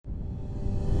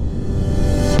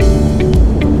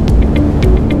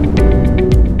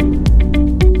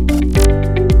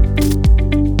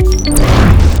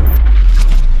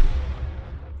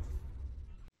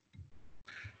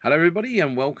Hello, everybody,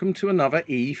 and welcome to another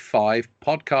E5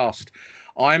 podcast.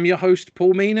 I'm your host,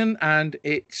 Paul Meenan, and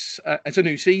it's a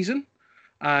new season,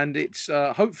 and it's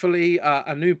hopefully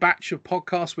a new batch of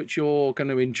podcasts which you're going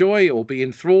to enjoy or be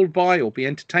enthralled by or be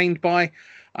entertained by.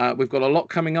 We've got a lot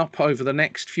coming up over the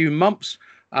next few months,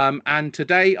 and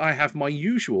today I have my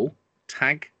usual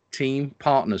tag team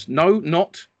partners. No,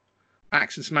 not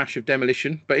Axe and Smash of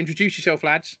Demolition, but introduce yourself,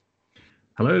 lads.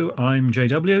 Hello, I'm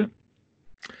JW.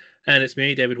 And it's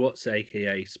me, David Watts,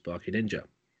 aka Sparky Ninja.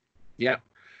 Yeah.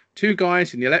 Two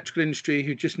guys in the electrical industry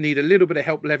who just need a little bit of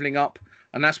help leveling up,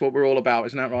 and that's what we're all about,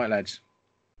 isn't that right, lads?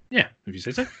 Yeah, if you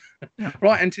say so.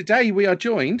 Right, and today we are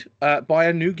joined by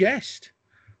a new guest.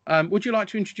 Would you like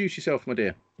to introduce yourself, my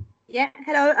dear? Yeah,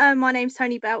 hello. My name's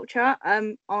Tony Belcher.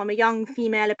 I'm a young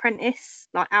female apprentice,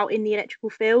 out in the electrical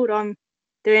field. I'm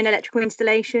doing electrical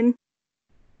installation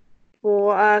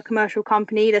for a commercial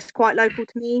company that's quite local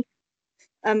to me.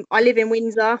 I live in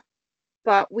Windsor,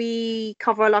 but we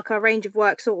cover a range of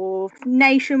work sort of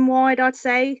nationwide, I'd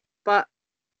say. But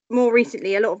more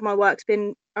recently, a lot of my work's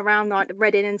been around the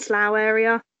Reading and Slough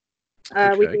area.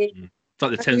 It's like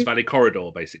the Thames Valley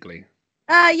corridor, basically.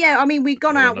 Yeah, I mean, we've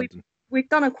gone out. We've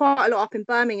done quite a lot up in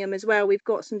Birmingham as well. We've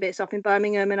got some bits up in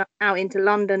Birmingham and out into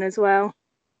London as well.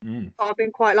 I've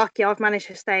been quite lucky. I've managed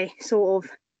to stay sort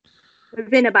of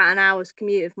within about an hour's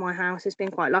commute of my house. It's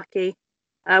been quite lucky.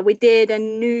 We did a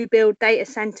new build data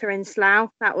center in Slough.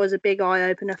 That was a big eye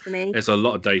opener for me. There's a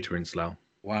lot of data in Slough.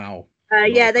 Wow.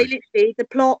 Yeah, they literally, the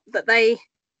plot that they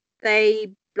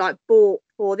bought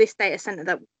for this data center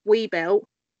that we built,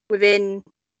 within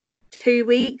 2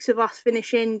 weeks of us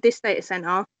finishing this data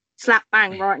center, slap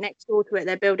bang right next door to it,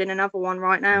 they're building another one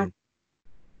right now.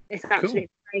 It's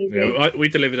absolutely crazy. Yeah, we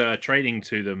delivered a training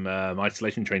to them,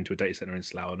 isolation training to a data center in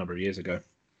Slough a number of years ago.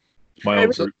 My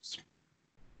old roots.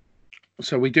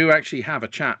 So we do actually have a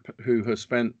chap who has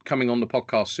coming on the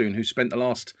podcast soon, who spent the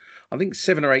last, I think,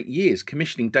 7 or 8 years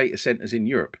commissioning data centers in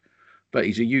Europe. But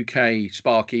he's a UK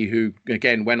Sparky who,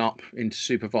 again, went up into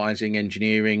supervising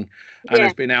engineering and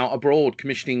has been out abroad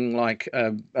commissioning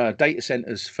data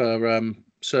centers for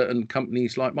certain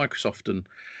companies like Microsoft and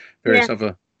various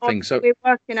other things. So we're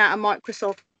working at a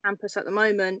Microsoft campus at the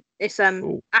moment. It's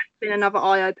been another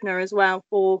eye opener as well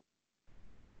for,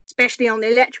 especially on the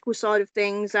electrical side of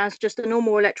things, as just a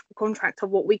normal electrical contractor,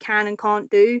 what we can and can't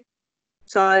do.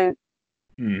 So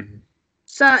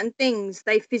certain things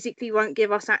they physically won't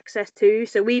give us access to.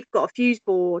 So we've got a fuse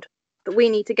board that we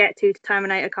need to get to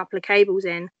terminate a couple of cables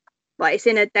in, but it's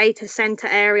in a data center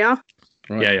area.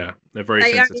 Right. Yeah, they're very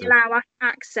sensitive. They only allow us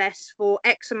access for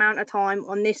X amount of time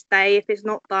on this day. If it's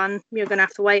not done, you're going to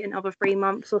have to wait another 3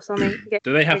 months or something.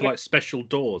 Do they have special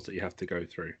doors that you have to go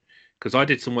through? Because I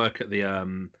did some work at the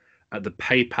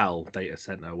PayPal data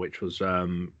center, which was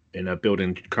in a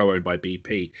building co-owned by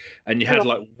BP, and you had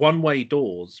one-way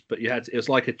doors, but it was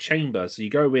like a chamber. So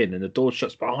you go in and the door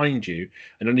shuts behind you,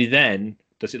 and only then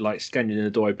does it scan you and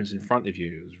the door opens in front of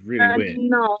you. It was really weird.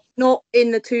 No, not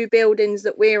in the 2 buildings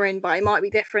that we're in, but it might be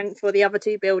different for the other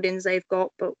 2 buildings they've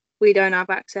got, but we don't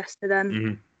have access to them.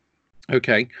 Mm-hmm.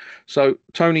 Okay, so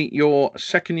Tony, you're a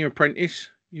second-year apprentice.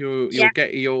 You're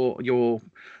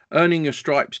earning your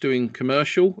stripes doing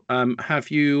commercial. Have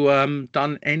you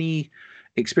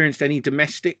experienced any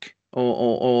domestic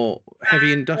or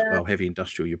heavy industrial? Well, heavy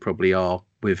industrial you probably are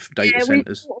with data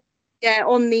centers.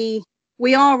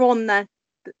 We are on the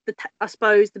I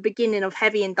suppose the beginning of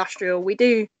heavy industrial. We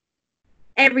do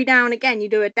every now and again. You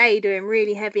do a day doing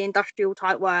really heavy industrial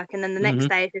type work, and then the next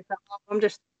day it's I'm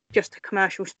just a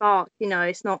commercial spark.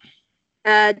 It's not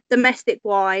domestic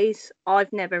wise.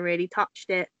 I've never really touched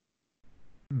it.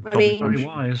 Very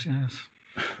wise, yes.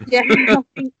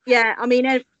 Yeah, I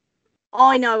mean,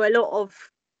 I know a lot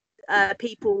of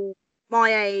people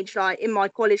my age, in my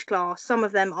college class. Some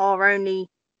of them are only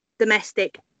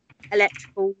domestic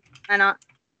electrical, and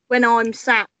when I'm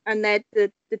sat and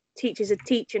the teachers are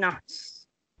teaching us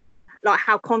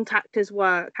how contactors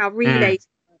work, how relays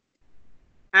work,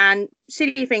 and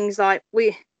silly things like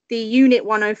the unit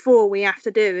 104 we have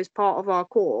to do as part of our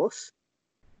course.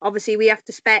 Obviously, we have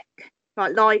to spec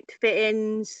light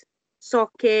fittings,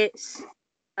 sockets.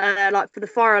 For the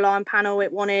fire alarm panel,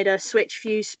 it wanted a switch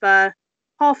fuse spur.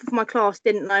 Half of my class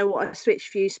didn't know what a switch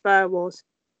fuse spur was,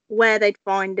 where they'd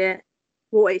find it,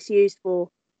 what it's used for.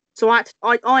 So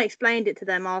I explained it to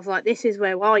them. I was like, this is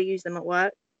where I use them at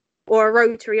work. Or a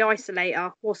rotary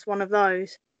isolator. What's one of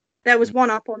those? There was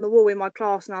one up on the wall in my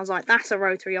class, and I was like, that's a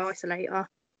rotary isolator.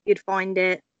 You'd find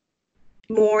it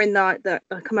more in the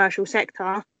commercial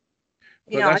sector.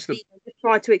 I just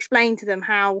try to explain to them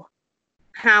how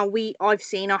I've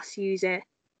seen us use it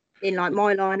in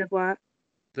my line of work.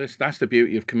 That's the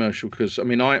beauty of commercial, because I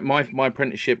mean, my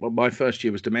apprenticeship, my first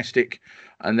year was domestic,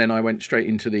 and then I went straight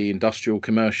into the industrial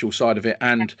commercial side of it.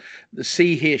 And the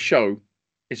see hear show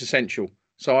is essential.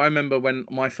 So I remember when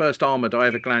my first armoured I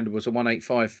ever landed was a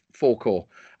 185 4-core,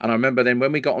 and I remember then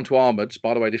when we got onto armoureds.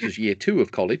 By the way, this was year 2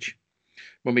 of college.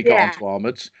 When we got onto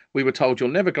armoureds, we were told you'll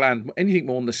never land anything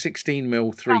more than the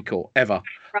 16mm 3-core ever.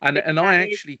 And I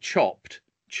actually chopped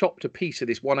a piece of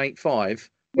this 185,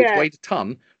 which weighed a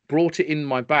ton, brought it in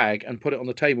my bag and put it on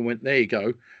the table and went, there you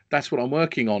go. That's what I'm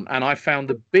working on. And I found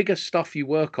the bigger stuff you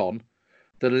work on,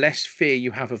 the less fear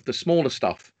you have of the smaller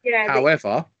stuff.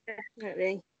 However,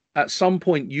 definitely, at some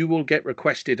point you will get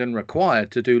requested and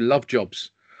required to do love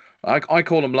jobs. I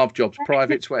call them love jobs,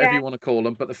 privates, whatever you want to call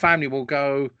them. But the family will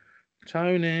go,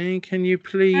 Tony, can you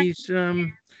please,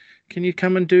 can you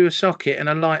come and do a socket and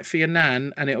a light for your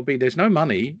nan? And it'll be, there's no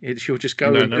money. She'll just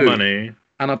go and do. Money.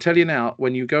 And I'll tell you now,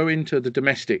 when you go into the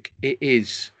domestic,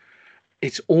 it's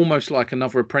almost like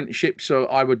another apprenticeship. So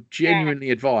I would genuinely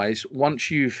advise,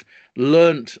 once you've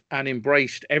learnt and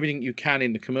embraced everything you can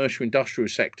in the commercial industrial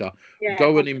sector,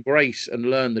 go and embrace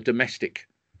and learn the domestic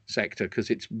sector,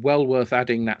 because it's well worth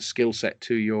adding that skill set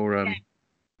to your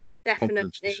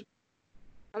definitely.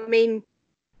 I mean,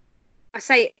 I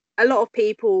say a lot of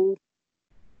people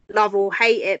love or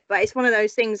hate it, but it's one of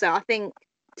those things that I think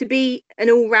to be an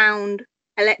all-round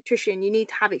electrician, you need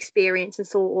to have experience in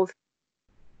sort of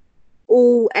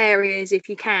all areas if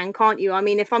you can, can't you? I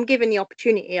mean, if I'm given the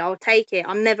opportunity, I'll take it.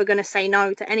 I'm never going to say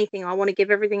no to anything. I want to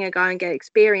give everything a go and get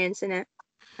experience in it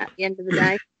at the end of the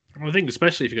day. I think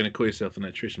especially if you're going to call yourself an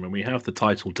electrician, when we have the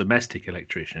title domestic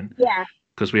electrician,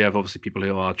 because we have obviously people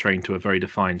who are trained to a very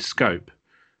defined scope.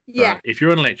 But if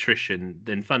you're an electrician,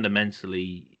 then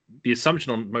fundamentally the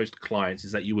assumption on most clients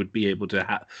is that you would be able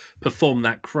to perform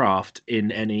that craft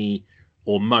in any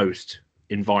or most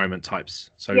environment types,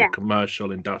 so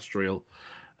commercial, industrial.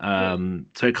 So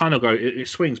it kind of it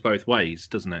swings both ways,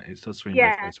 doesn't it? It does swing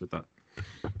both ways with that.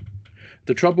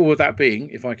 The trouble with that being,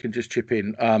 if I can just chip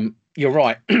in, you're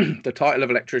right. The title of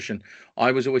electrician,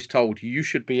 I was always told you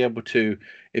should be able to,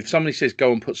 if somebody says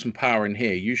go and put some power in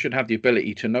here, you should have the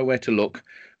ability to know where to look,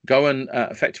 go and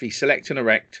effectively select and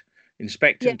erect,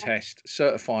 inspect and test,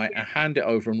 certify, and hand it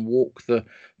over and walk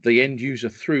the end user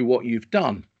through what you've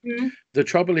done. The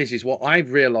trouble is what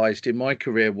I've realized in my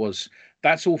career was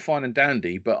that's all fine and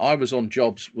dandy, but I was on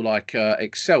jobs like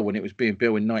Excel when it was being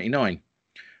built in 99.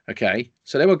 Okay,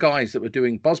 so there were guys that were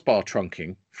doing buzzbar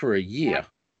trunking for a year.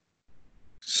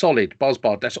 Solid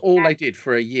buzzbar. That's all they did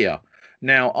for a year.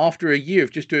 Now, after a year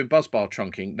of just doing buzzbar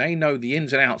trunking, they know the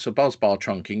ins and outs of buzzbar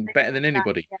trunking better than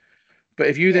anybody. But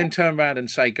if you then turn around and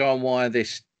say, go and wire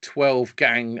this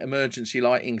 12-gang emergency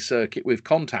lighting circuit with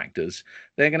contactors,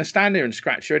 they're going to stand there and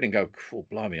scratch their head and go, oh,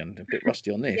 blimey, I'm a bit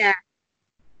rusty on this.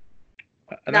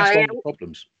 And that's one of the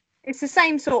problems. It's the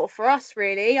same sort of for us,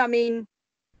 really. I mean,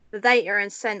 the data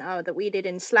centre that we did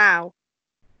in Slough,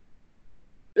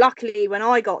 luckily when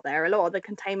I got there, a lot of the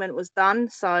containment was done.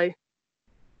 So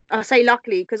I say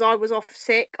luckily because I was off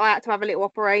sick. I had to have a little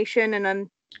operation, and then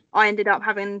I ended up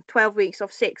having 12 weeks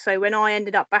off sick. So when I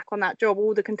ended up back on that job,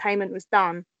 all the containment was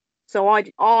done. So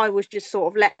I was just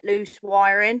sort of let loose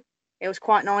wiring. It was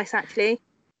quite nice, actually.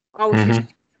 I was just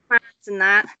plans and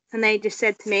that, and they just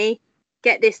said to me,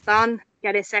 get this done,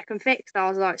 get it second fixed. I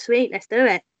was like, sweet, let's do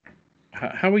it.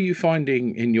 How are you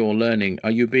finding in your learning?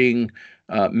 Are you being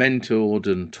mentored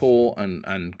and taught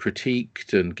and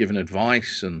critiqued and given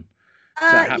advice? And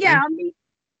I mean,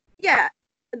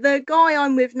 the guy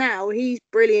I'm with now, he's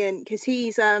brilliant because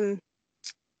he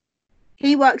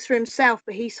works for himself,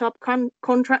 but he's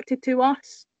subcontracted to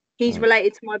us. He's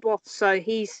related to my boss, so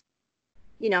he's,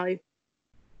 he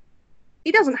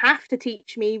doesn't have to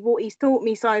teach me what he's taught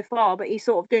me so far, but he's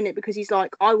sort of doing it because he's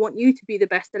like, I want you to be the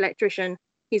best electrician.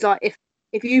 He's like,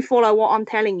 if you follow what I'm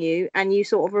telling you and you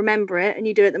sort of remember it and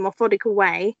you do it the methodical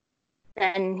way,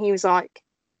 then he was like,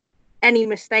 any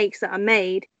mistakes that are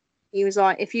made, he was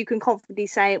like, if you can confidently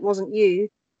say it wasn't you,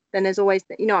 then there's always,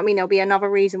 there'll be another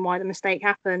reason why the mistake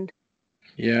happened.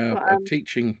 Yeah, but,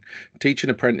 teaching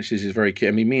apprentices is very key.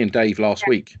 I mean, me and Dave last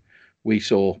week, we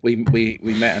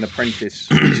met an apprentice.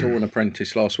 We saw an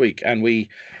apprentice last week, and we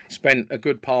spent a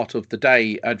good part of the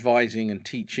day advising and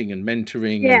teaching and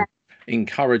mentoring and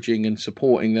encouraging and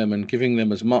supporting them and giving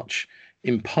them as much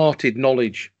imparted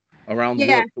knowledge around the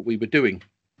work that we were doing.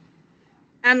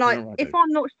 And if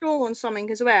I'm not sure on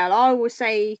something as well, I will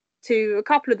say to a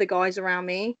couple of the guys around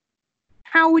me,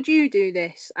 how would you do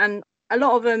this? And a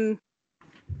lot of them,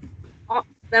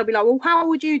 they'll be like, well, how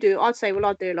would you do it? I'd say, well,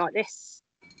 I'd do it like this.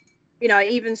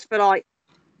 Even for like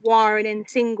wiring in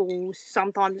singles,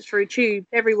 sometimes through tubes,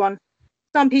 everyone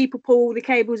some people pull the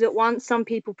cables at once. Some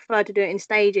people prefer to do it in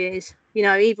stages. You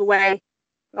know, either way.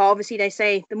 Obviously, they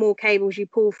say the more cables you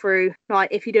pull through, like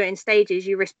if you do it in stages,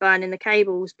 you risk burning the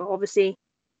cables. But obviously,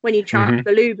 when you chuck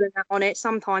the lube and that on it,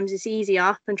 sometimes it's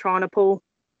easier than trying to pull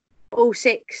all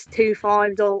 6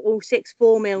 2.5s or all 6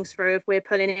 4mm through if we're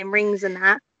pulling in rings and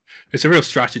that. It's a real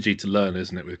strategy to learn,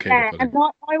 isn't it, with cable pulling? And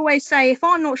I always say, if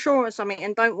I'm not sure on something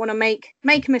and don't want to make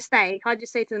a mistake, I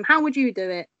just say to them, how would you do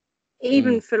it?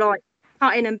 Even for like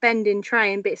cutting and bending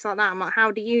tray and bits like that. I'm like,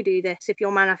 how do you do this if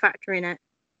you're manufacturing it?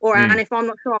 Or and if I'm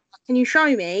not sure, can you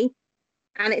show me?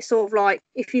 And it's sort of like,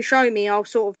 if you show me, I'll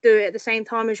sort of do it at the same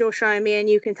time as you're showing me, and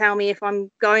you can tell me if I'm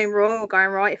going wrong or going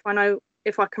right,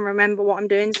 if I can remember what I'm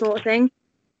doing, sort of thing.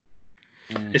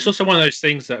 It's also one of those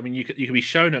things that, I mean, you can be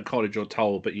shown at college or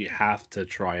told, but you have to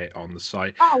try it on the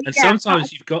site. And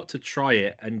sometimes you've got to try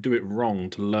it and do it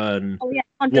wrong to learn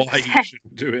why you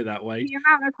shouldn't do it that way. The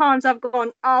amount of times I've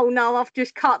gone, oh no, I've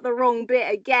just cut the wrong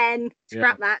bit again.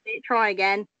 Scrap that bit, try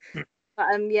again. But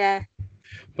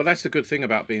But that's the good thing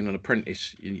about being an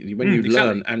apprentice. When you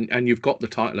learn and you've got the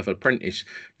title of apprentice,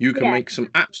 you can make some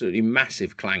absolutely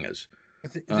massive clangers.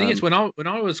 The thing is, when I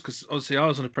was, because obviously I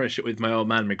was on apprenticeship with my old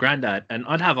man, my granddad, and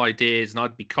I'd have ideas and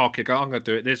I'd be cocky, go, I'm going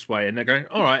to do it this way, and they're going,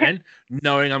 all right, and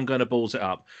knowing I'm going to balls it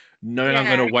up, knowing I'm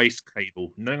going to waste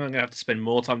cable, knowing I'm going to have to spend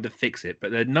more time to fix it,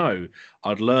 but they'd know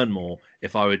I'd learn more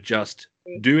if I would just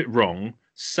do it wrong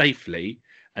safely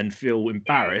and feel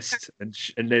embarrassed and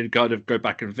then kind of go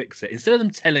back and fix it instead of them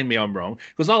telling me I'm wrong,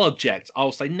 because I'll object.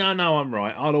 I'll say no, I'm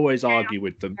right. I'll always argue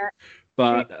with them,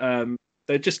 but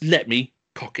they just let me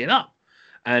cock it up.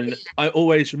 And I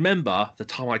always remember the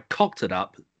time I cocked it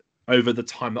up over the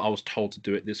time that I was told to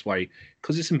do it this way,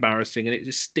 because it's embarrassing and it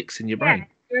just sticks in your brain.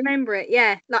 Remember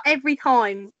it, like every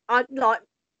time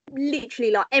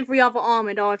literally like every other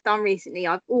armoured I've done recently,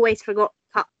 I've always forgot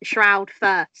to cut the shroud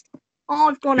first.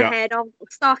 I've gone ahead, I've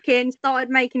stuck in, started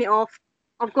making it off.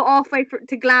 I've got halfway for it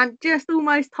to gland, just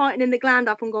almost tightening the gland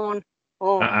up and gone,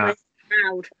 where's the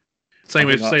shroud? Same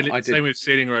with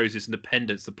sealing roses and the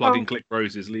pendants, the plug and click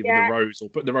roses, leaving the rose or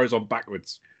putting the rose on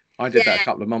backwards. I did that a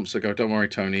couple of months ago. Don't worry,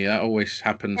 Tony. That always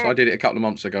happens. I did it a couple of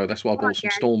months ago. That's why I bought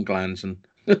some storm glands and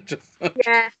change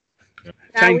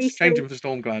them for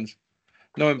storm glands.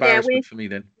 No embarrassment for me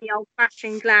then. The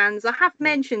old-fashioned glands. I have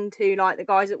mentioned to like the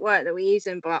guys at work that we use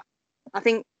them, but I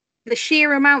think the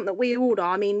sheer amount that we order.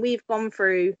 I mean, we're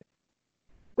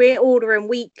ordering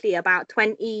weekly about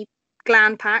 20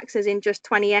 gland packs, as in just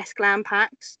 20S gland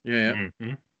packs. Going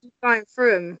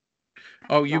through them.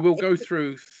 Oh, you will go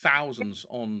through thousands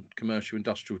on commercial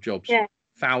industrial jobs.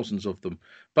 Thousands of them.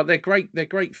 But they're great. They're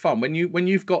great fun. When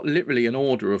you've got literally an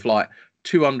order of like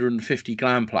 250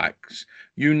 gland packs,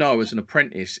 you know, as an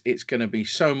apprentice, it's going to be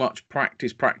so much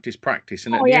practice.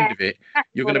 And at the end of it,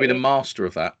 you're going to be the master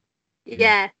of that.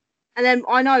 Yeah. And then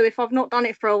I know if I've not done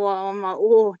it for a while, I'm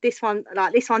like, this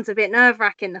one's a bit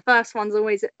nerve-wracking. The first one's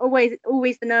always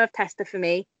the nerve tester for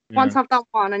me. Once I've done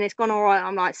one and it's gone all right,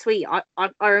 I'm like, sweet, I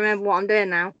remember what I'm doing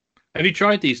now. Have you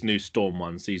tried these new storm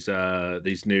ones? These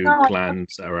new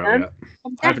glands that are out?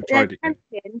 I haven't tried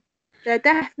it. They're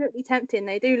definitely tempting.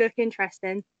 They do look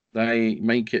interesting. They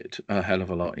make it a hell of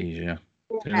a lot easier.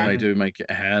 They do make it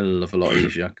a hell of a lot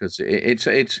easier, because it's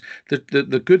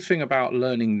the good thing about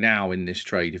learning now in this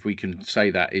trade, if we can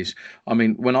say that, is, I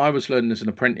mean, when I was learning as an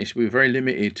apprentice, we were very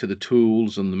limited to the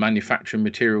tools and the manufacturing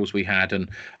materials we had, and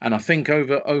I think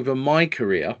over my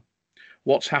career,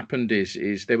 what's happened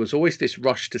is there was always this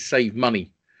rush to save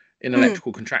money in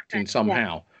electrical contracting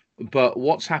somehow. But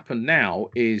what's happened now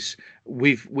is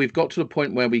we've got to the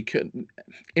point where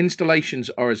installations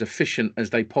are as efficient as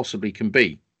they possibly can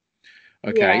be.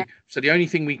 Okay, so the only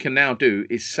thing we can now do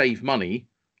is save money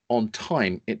on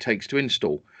time it takes to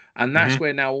install. And that's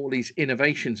where now all these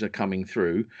innovations are coming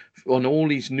through on all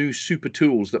these new super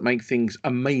tools that make things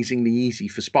amazingly easy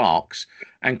for Sparks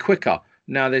and quicker.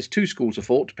 Now, there's two schools of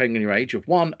thought, depending on your age, of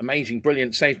one, amazing,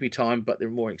 brilliant, saves me time, but they're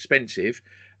more expensive.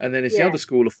 And then there's the other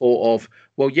school of thought of,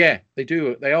 well,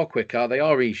 they are quicker, they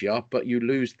are easier, but you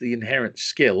lose the inherent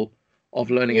skill of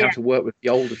learning how to work with the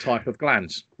older type of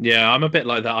glands. Yeah, I'm a bit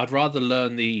like that. I'd rather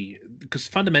learn because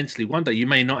fundamentally one day you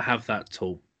may not have that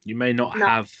tool. You may not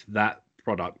have that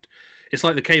product. It's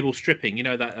like the cable stripping, you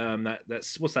know,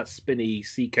 that's what's that spinny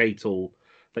CK tool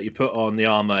that you put on the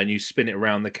armor and you spin it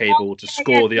around the cable to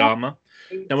score the armor.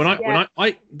 Now, when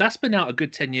I that's been out a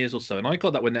good 10 years or so, and I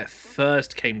got that when that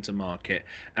first came to market,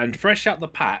 and fresh out the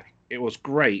pack, it was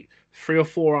great. 3 or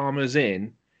 4 armors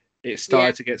in, it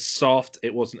started to get soft.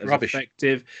 It wasn't as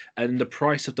effective, and the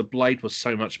price of the blade was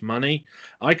so much money.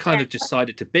 I kind of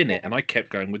decided to bin it, and I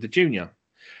kept going with the Junior.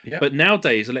 Yeah. But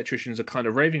nowadays, electricians are kind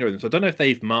of raving over them. So I don't know if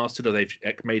they've mastered or they've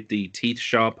made the teeth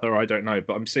sharper. I don't know,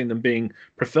 but I'm seeing them being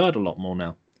preferred a lot more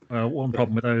now. Well, one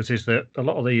problem with those is that a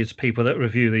lot of these people that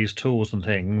review these tools and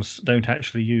things don't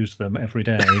actually use them every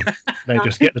day. They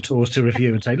just get the tools to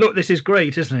review and say, "Look, this is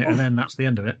great, isn't it?" And then that's the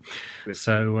end of it.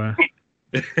 So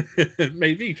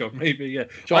Maybe, John. Maybe, yeah.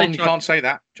 John, you can't say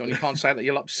that. John, you can't say that.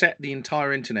 You'll upset the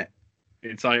entire internet.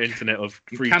 Entire internet of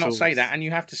You free cannot tools. say that, and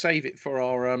you have to save it for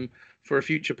our for a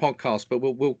future podcast. But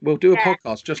we'll do a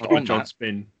podcast just on John's that.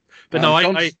 spin. But no,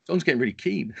 John's getting really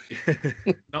keen.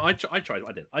 No, I tried.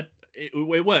 I did.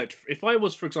 It worked. If I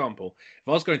was, for example, if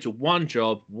I was going to one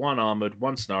job, one armored,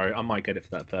 one scenario, I might get it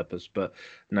for that purpose. But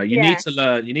no, you need to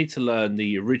learn. You need to learn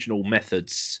the original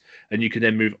methods, and you can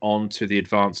then move on to the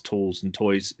advanced tools and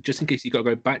toys, just in case you got to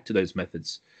go back to those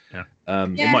methods. Yeah.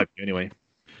 It might be anyway.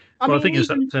 Well, the thing is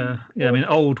that,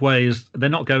 old ways, they're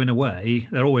not going away.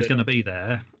 They're always going to be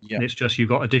there. Yeah. It's just you've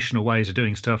got additional ways of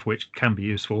doing stuff which can be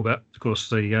useful. But, of course,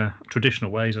 the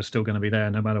traditional ways are still going to be there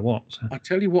no matter what. So. I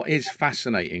tell you what is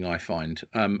fascinating, I find,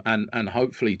 and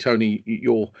hopefully, Tony,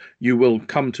 you will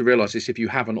come to realise this if you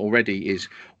haven't already, is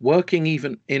working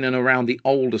even in and around the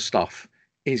older stuff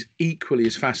is equally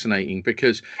as fascinating,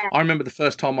 because I remember the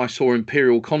first time I saw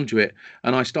Imperial conduit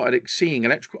and I started seeing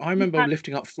electrical. I remember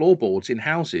lifting up floorboards in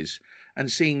houses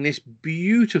and seeing this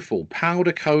beautiful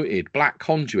powder coated black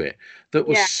conduit that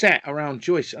was set around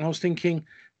joists, and I was thinking,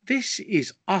 this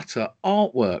is utter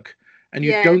artwork, and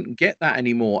you don't get that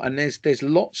anymore. And there's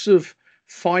lots of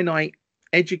finite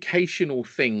educational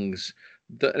things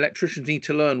that electricians need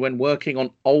to learn when working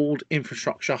on old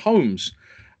infrastructure homes,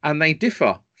 and they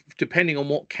differ depending on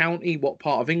what county, what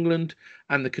part of England,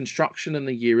 and the construction and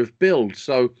the year of build.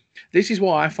 So this is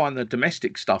why I find the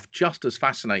domestic stuff just as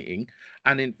fascinating,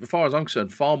 and as far as I'm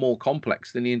concerned, far more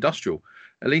complex than the industrial.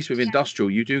 At least with industrial,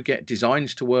 you do get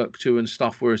designs to work to and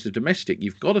stuff, whereas the domestic,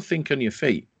 you've got to think on your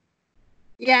feet.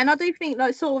 Yeah, and I do think,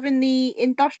 like, sort of in the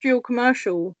industrial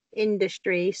commercial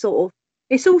industry, sort of,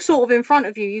 it's all sort of in front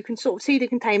of you. You can sort of see the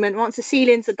containment once the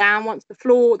ceilings are down, once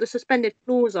the suspended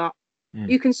floors up.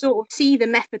 You can sort of see the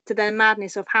method to their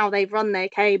madness of how they've run their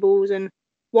cables and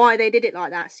why they did it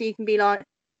like that. So you can be like,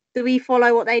 do we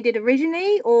follow what they did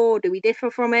originally, or do we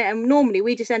differ from it? And normally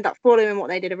we just end up following what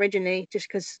they did originally, just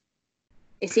because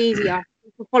it's easier.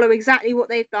 We can follow exactly what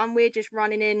they've done. We're just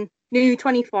running in new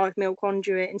 25mm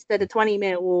conduit instead of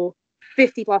 20mm, or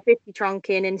 50 by 50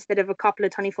 trunking instead of a couple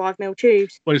of 25mm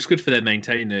tubes. Well, it's good for their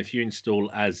maintainer. If you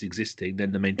install as existing,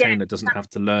 then the maintainer doesn't have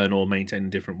to learn or maintain in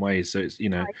different ways. So it's,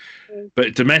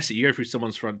 but domestic, you go through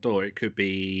someone's front door, it could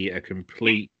be a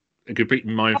complete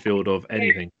minefield of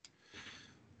anything.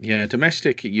 Yeah,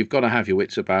 domestic, you've got to have your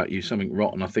wits about you. Something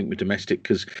rotten, I think, with domestic,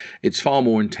 because it's far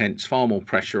more intense, far more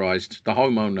pressurized. The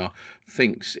homeowner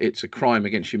thinks it's a crime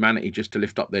against humanity just to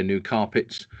lift up their new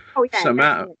carpets. Oh, yeah. So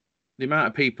the amount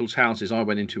of people's houses I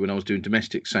went into when I was doing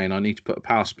domestic saying I need to put a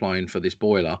power supply in for this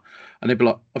boiler, and they'd be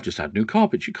like, I've just had new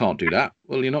carpets, you can't do that.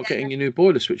 Well, you're not getting your new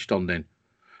boiler switched on then.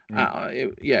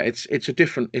 It's a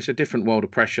different world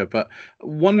of pressure. But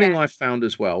one thing I've found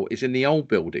as well is in the old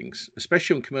buildings,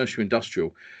 especially on commercial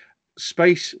industrial,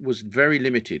 space was very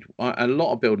limited. A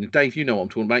lot of buildings, Dave, you know what I'm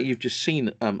talking about. You've just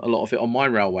seen a lot of it on my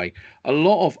railway. A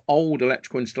lot of old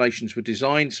electrical installations were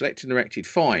designed, selected, and erected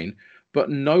fine, but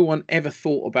no one ever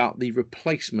thought about the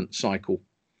replacement cycle.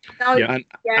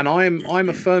 And I'm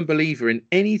a firm believer in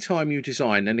any time you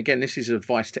design, and again, this is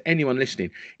advice to anyone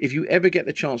listening, if you ever get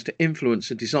the chance to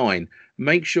influence a design,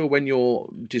 make sure when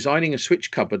you're designing a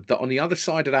switch cupboard that on the other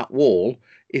side of that wall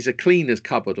is a cleaner's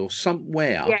cupboard or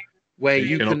somewhere where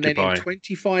you can then in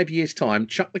 25 years time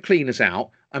chuck the cleaners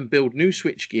out and build new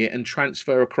switchgear and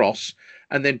transfer across,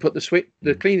 and then put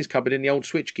the cleaner's cupboard in the old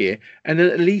switchgear, and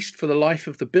then at least for the life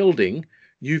of the building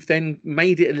you've then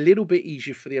made it a little bit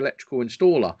easier for the electrical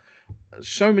installer.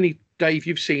 So many, Dave,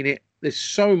 you've seen it. There's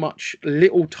so much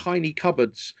little tiny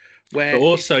cupboards where. But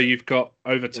also, you've got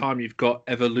over time, you've got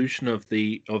evolution of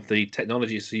the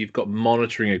technology. So you've got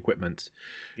monitoring equipment.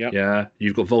 Yeah.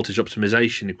 You've got voltage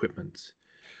optimization equipment.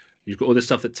 You've got all this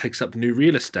stuff that takes up new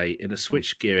real estate in a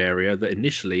switchgear area that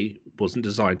initially wasn't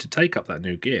designed to take up that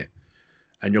new gear,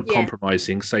 and you're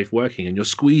compromising safe working, and you're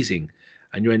squeezing.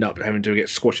 And you end up having to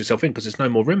squash yourself in because there's no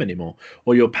more room anymore.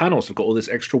 Or your panels have got all this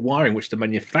extra wiring, which the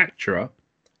manufacturer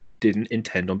didn't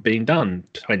intend on being done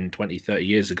 10, 20, 30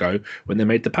 years ago when they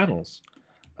made the panels.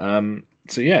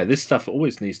 This stuff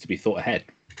always needs to be thought ahead.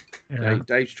 Yeah.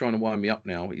 Dave's trying to wind me up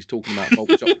now. He's talking about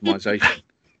voltage optimization.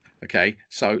 Okay,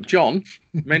 so John,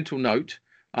 mental note.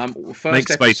 First Make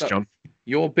space, episode, John.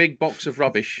 Your big box of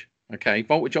rubbish. Okay,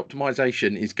 voltage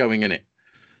optimization is going in it.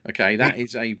 Okay, that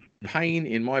is a pain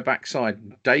in my backside.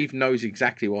 Dave knows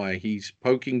exactly why. He's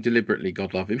poking deliberately,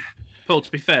 God love him. Paul,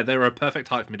 to be fair, they were a perfect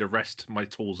height for me to rest my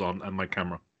tools on and my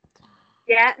camera.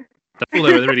 Yeah. That's all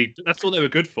they were really. That's all they were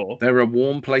good for. They're a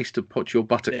warm place to put your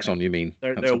buttocks on, you mean?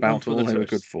 They're That's warm about for all the they were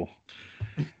toast. good for.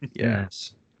 Yeah.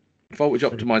 Yes. Voltage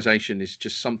optimization is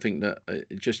just something that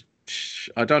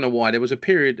I don't know why. There was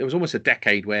almost a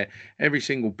decade where every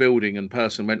single building and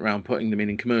person went around putting them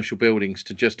in commercial buildings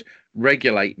to just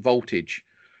regulate voltage.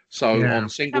 So on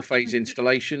single phase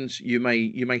installations, you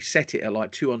may set it at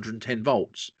like 210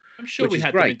 volts. I'm sure we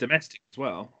had them in domestic as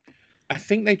well. I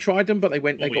think they tried them, but they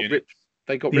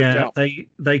got ripped out.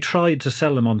 They tried to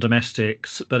sell them on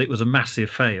domestics, but it was a massive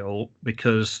fail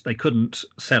because they couldn't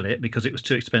sell it because it was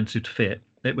too expensive to fit.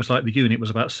 It was like the unit was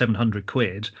about 700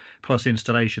 quid plus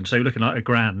installation. So you're looking at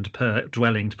 £1,000 per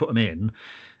dwelling to put them in.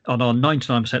 And on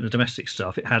 99% of the domestic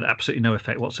stuff, it had absolutely no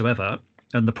effect whatsoever.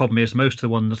 And the problem is most of the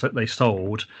ones that they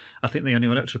sold, I think they only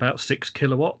went up to about 6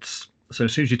 kilowatts. So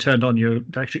as soon as you turned on your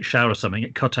electric shower or something,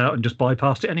 it cut out and just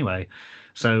bypassed it anyway.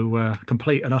 So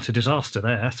complete and utter disaster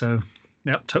there. So,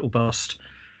 yeah, total bust.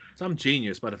 Some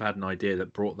genius might have had an idea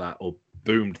that brought that or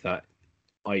boomed that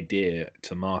idea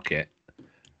to market.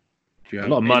 A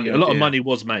lot of money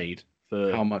was made.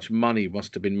 How much money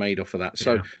must have been made off of that.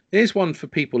 So here's one for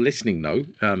people listening, though,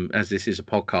 as this is a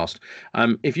podcast.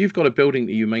 If you've got a building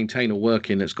that you maintain or work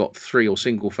in that's got 3 or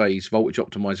single phase voltage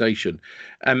optimization,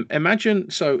 imagine.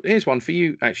 So here's one for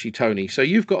you, actually, Tony. So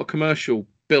you've got a commercial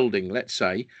building, let's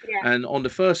say, and on the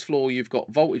first floor you've got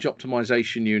voltage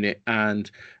optimization unit, and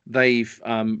they've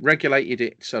regulated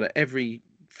it so that every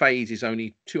phase is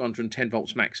only 210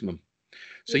 volts maximum.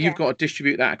 So you've got to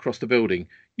distribute that across the building.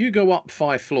 You go up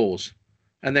 5 floors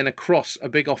and then across a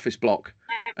big office block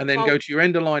and then go to your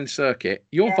end of line circuit.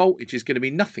 Your voltage is going to be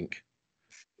nothing.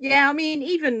 Yeah, I mean,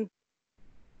 even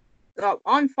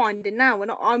I'm finding now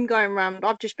when I'm going around,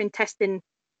 I've just been testing.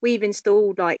 We've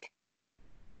installed like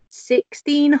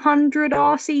 1,600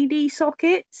 RCD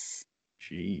sockets.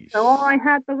 Jeez. So I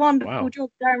had the wonderful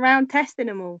job going around testing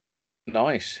them all.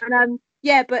 Nice. And I'm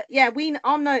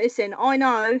noticing. I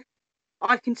know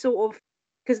I can sort of,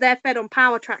 because they're fed on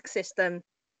PowerTrack system.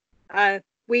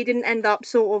 We didn't end up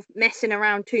sort of messing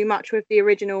around too much with the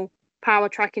original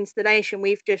PowerTrack installation.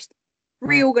 We've just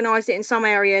reorganized it in some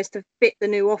areas to fit the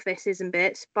new offices and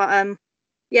bits. But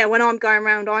when I'm going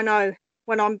around, I know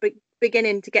when I'm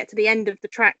beginning to get to the end of the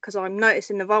track because I'm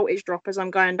noticing the voltage drop as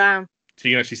I'm going down. So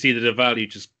you can actually see the value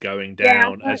just going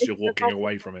down as you're walking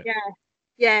away from it.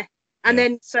 Yeah. And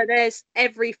then so there's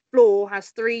every floor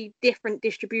has 3 different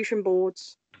distribution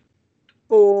boards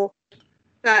for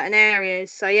certain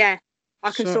areas. So I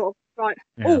can sort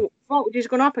of voltage has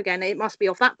gone up again. It must be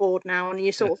off that board now, and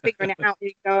you're sort of figuring it out as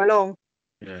you go along.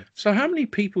 Yeah. So how many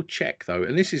people check, though?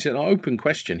 And this is an open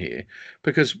question here,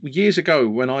 because years ago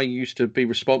when I used to be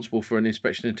responsible for an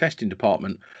inspection and testing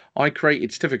department, I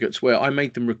created certificates where I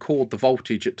made them record the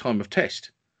voltage at time of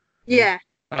test. Yeah.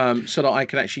 So that I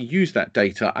can actually use that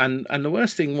data. And the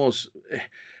worst thing was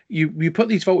you put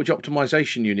these voltage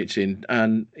optimization units in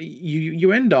and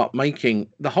you end up making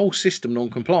the whole system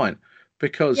non-compliant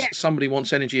because somebody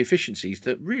wants energy efficiencies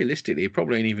that realistically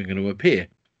probably ain't even going to appear.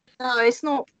 No, it's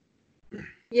not.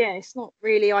 Yeah, it's not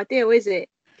really ideal, is it?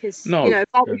 Because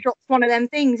voltage drop's one of them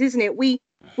things, isn't it? We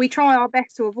try our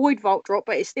best to avoid volt drop,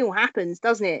 but it still happens,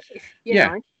 doesn't it? You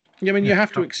know. Yeah, I mean, you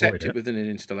have to accept it within an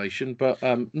installation, but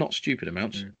not stupid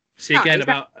amounts. See, again,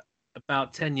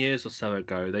 about 10 years or so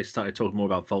ago, they started talking more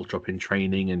about volt drop in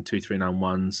training and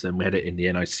 2391s, and we had it in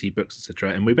the NIC books,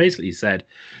 etc. And we basically said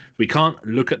we can't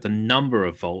look at the number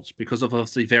of volts because of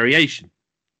obviously variation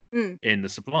in the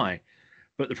supply.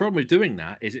 But the problem with doing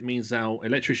that is it means our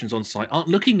electricians on site aren't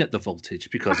looking at the voltage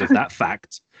because of that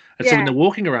fact. And so when they're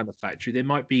walking around the factory, they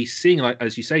might be seeing, like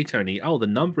as you say, Tony, the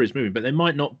number is moving, but they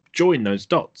might not join those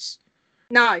dots.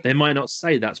 No. They might not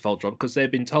say that's volt drop because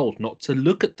they've been told not to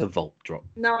look at the volt drop.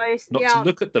 No. Not to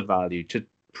look at the value, to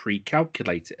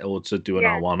pre-calculate it or to do an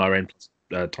R1, Rn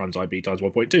times IB times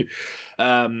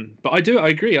 1.2. But I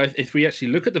agree. If we actually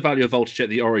look at the value of voltage at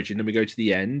the origin and we go to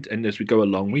the end, and as we go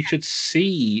along, we should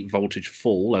see voltage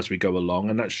fall as we go along,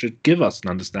 and that should give us an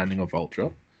understanding of volt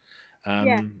drop.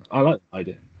 I like the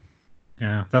idea.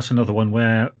 Yeah, that's another one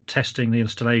where testing the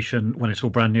installation when it's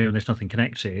all brand new and there's nothing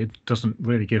connected doesn't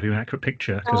really give you an accurate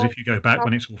picture. Because if you go back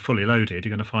when it's all fully loaded, you're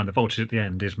going to find the voltage at the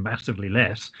end is massively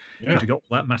less because you've got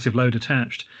that massive load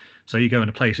attached. So you go in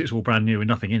a place, it's all brand new with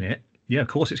nothing in it. Yeah, of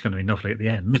course it's going to be lovely at the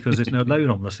end because there's no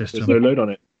load on the system. There's no load on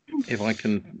it. If I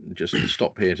can just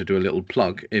stop here to do a little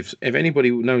plug. If anybody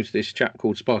knows this chap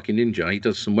called Sparky Ninja, he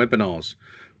does some webinars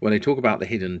when they talk about the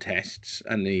hidden tests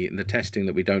and the testing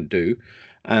that we don't do.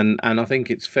 And I think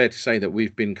it's fair to say that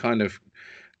we've been kind of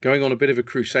going on a bit of a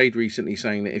crusade recently,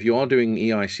 saying that if you are doing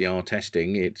EICR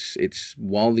testing, it's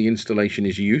while the installation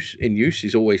is in use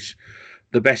is always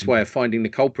the best way of finding the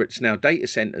culprits. Now, data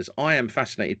centers, I am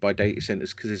fascinated by data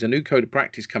centers because there's a new code of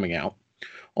practice coming out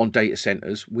on data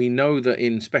centers. We know that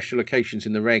in special locations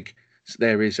in the reg,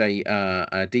 there is a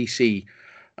DC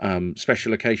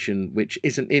special location which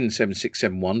isn't in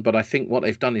 7671, but I think what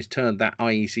they've done is turned that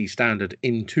IEC standard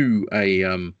into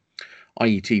a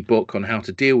IET book on how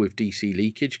to deal with DC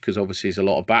leakage, because obviously there's a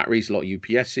lot of batteries, a lot of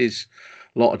UPSs,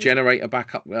 a lot of generator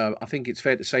backup. I think it's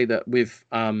fair to say that with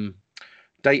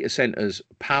data centers,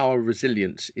 power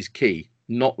resilience is key.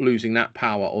 Not losing that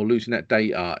power or losing that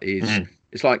data is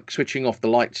it's like switching off the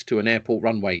lights to an airport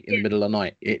runway in the middle of the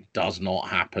night. It does not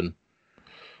happen.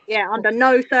 Yeah, under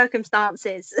no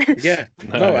circumstances. Yeah,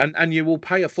 no, and you will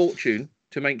pay a fortune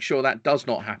to make sure that does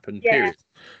not happen. Yeah. Period.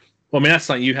 Well, I mean, that's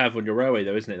something you have on your railway,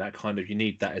 though, isn't it? That kind of, you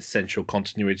need that essential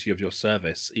continuity of your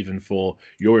service, even for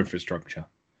your infrastructure.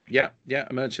 Yeah,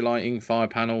 emergency lighting, fire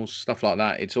panels, stuff like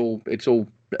that. It's all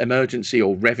emergency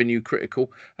or revenue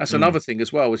critical. That's another thing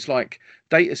as well. It's like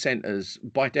data centers,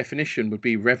 by definition, would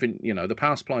be revenue. You know, the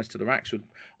power supplies to the racks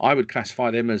I would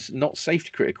classify them as not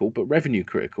safety critical, but revenue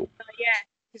critical. Yeah,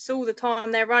 it's all the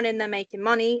time they're running, they're making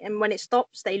money, and when it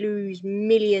stops, they lose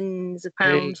millions of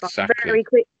pounds Exactly. like, very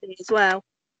quickly as well.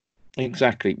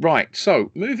 Exactly. Right.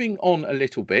 So moving on a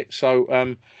little bit.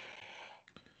 So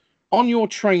on your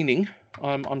training,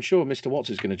 I'm sure Mr. Watts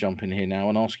is going to jump in here now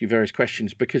and ask you various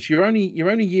questions, because you're only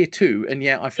year 2, and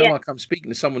yet I feel like I'm speaking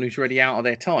to someone who's already out of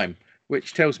their time,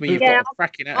 which tells me you've got a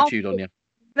cracking attitude on you.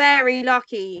 Very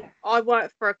lucky. I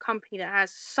work for a company that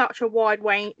has such a wide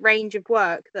range of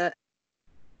work that,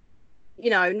 you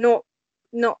know,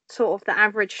 not sort of the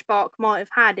average spark might have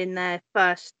had in their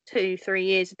first 2-3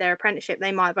 years of their apprenticeship.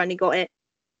 They might have only got it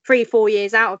 3-4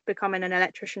 years out of becoming an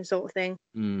electrician, sort of thing.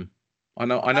 I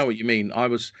know what you mean.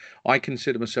 I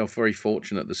consider myself very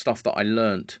fortunate. The stuff that I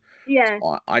learnt,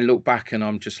 I look back and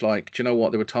I'm just like, do you know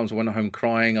what? There were times I went home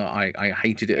crying. I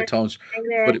hated it at times,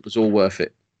 but it was all worth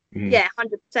it. Yeah,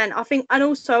 100%. I think, and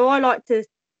also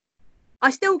I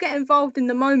still get involved in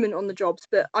the moment on the jobs,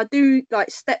 but I do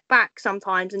like step back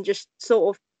sometimes and just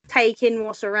sort of take in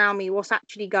what's around me, what's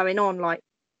actually going on, like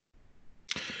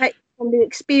take from the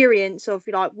experience of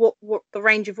like what the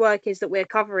range of work is that we're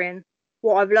covering,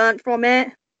 what I've learned from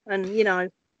it, and you know.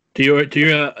 Do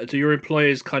your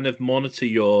employers kind of monitor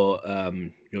your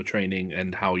training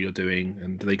and how you're doing,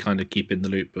 and do they kind of keep in the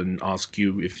loop and ask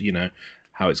you if you know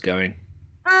how it's going?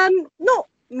 Not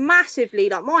massively.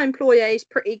 Like my employer is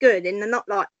pretty good, and not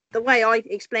like the way I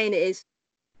explain it is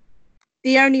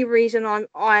the only reason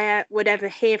I would ever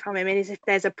hear from him is if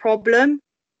there's a problem,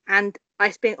 and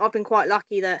I've been quite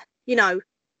lucky that, you know,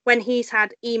 when he's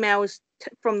had emails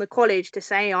from the college to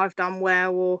say I've done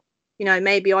well, or you know,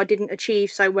 maybe I didn't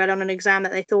achieve so well on an exam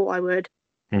that they thought I would,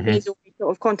 he's always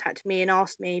sort of contacted me and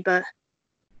asked me, but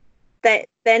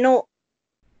they're not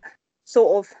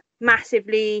sort of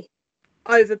massively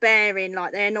overbearing,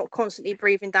 like they're not constantly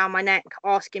breathing down my neck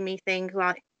asking me things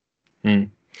like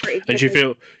And do you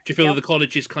feel that the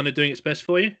college is kind of doing its best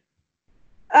for you?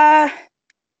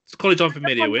 It's a college I'm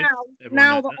familiar with.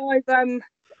 Now that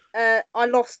I've I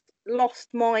lost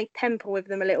my temper with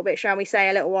them a little bit, shall we say,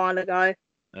 a little while ago.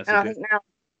 I think now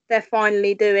they're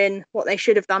finally doing what they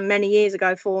should have done many years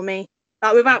ago for me.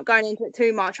 Like, without going into it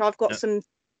too much, I've got some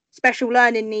special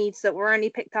learning needs that were only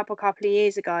picked up a couple of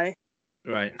years ago.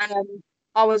 Right. And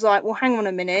I was like, well, hang on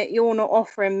a minute, you're not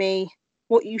offering me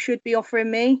what you should be offering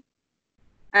me.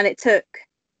 And it took,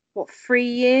 3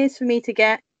 years for me to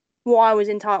get what I was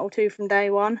entitled to from day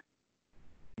one.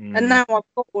 And now I've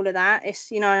got all of that. It's,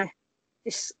 you know,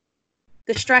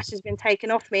 the stress has been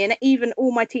taken off me. And even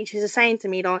all my teachers are saying to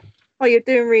me, like, oh, you're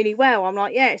doing really well. I'm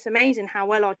like, yeah, it's amazing how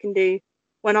well I can do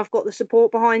when I've got the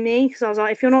support behind me. Because I was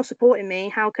like, if you're not supporting me,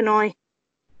 how can I,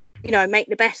 you know, make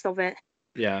the best of it?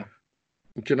 Yeah.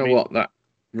 Do you know what? That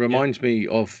reminds me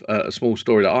of a small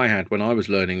story that I had when I was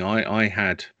learning.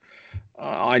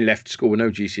 I left school with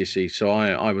no GCSE, so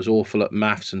I was awful at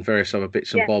maths and various other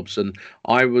bits and bobs, and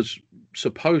I was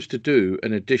supposed to do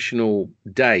an additional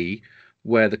day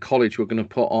where the college were going to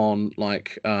put on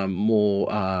like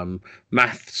more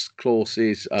maths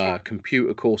courses,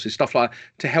 computer courses, stuff like that,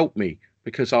 to help me,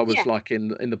 because I was like in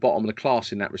the bottom of the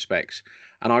class in that respects.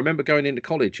 And I remember going into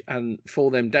college and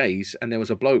for them days, and there was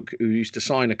a bloke who used to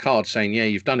sign a card saying, yeah,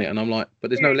 you've done it. And I'm like, but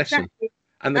there's no lesson.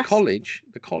 And the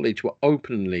college were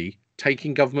openly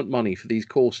taking government money for these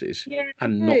courses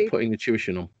and not putting the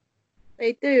tuition on.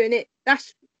 They do. And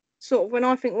that's sort of when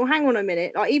I think, well, hang on a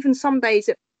minute, like even some days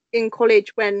in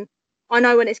college when I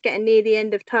know when it's getting near the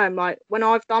end of term, like when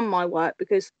I've done my work,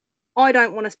 because I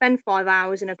don't want to spend 5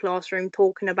 hours in a classroom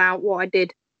talking about what I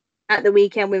did at the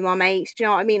weekend with my mates. Do you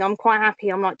know what I mean? I'm quite happy.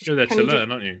 I'm like, You're there to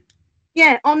learn, aren't you?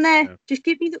 Yeah, I'm there. Yeah. Just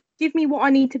give me what I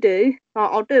need to do.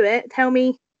 Like, I'll do it. Tell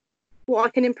me what I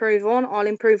can improve on. I'll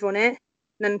improve on it.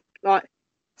 And then, like,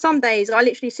 some days I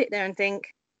literally sit there and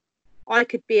think I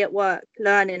could be at work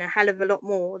learning a hell of a lot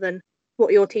more than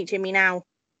what you're teaching me now.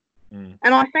 And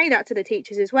I say that to the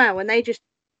teachers as well, and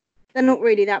they're not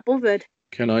really that bothered.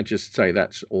 Can I just say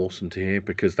that's awesome to hear,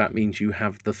 because that means you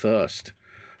have the thirst.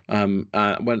 When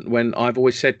I've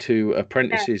always said to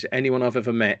apprentices, anyone I've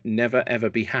ever met, never ever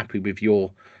be happy with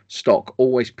your stock.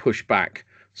 Always push back.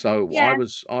 So I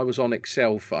was on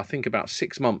Excel for I think about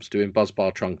 6 months doing buzz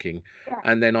bar trunking,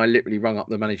 and then I literally rung up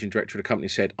the managing director of the company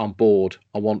and said, I'm bored,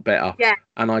 I want better.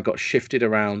 And I got shifted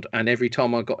around, and every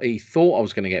time he thought I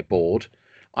was going to get bored,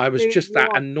 I was just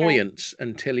that annoyance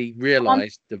until he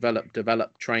realised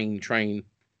develop, train.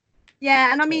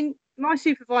 Yeah, and I mean, my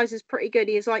supervisor's pretty good.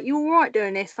 He's like, you all right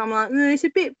doing this? I'm like, it's a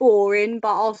bit boring,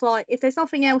 but I was like, if there's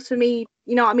nothing else for me,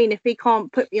 you know what I mean? If he can't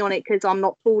put me on it because I'm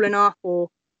not tall enough, or,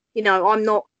 you know, I'm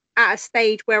not at a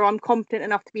stage where I'm competent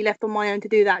enough to be left on my own to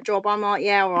do that job, I'm like,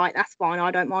 yeah, all right, that's fine. I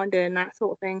don't mind doing that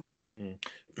sort of thing.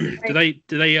 Do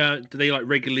they like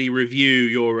regularly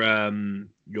review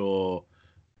your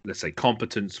let's say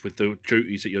competence with the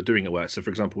duties that you're doing at work? So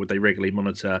for example, would they regularly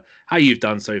monitor how you've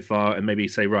done so far and maybe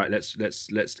say, right, let's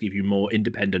give you more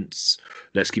independence,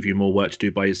 let's give you more work to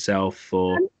do by yourself?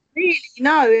 Or really,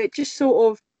 no, it just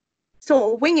sort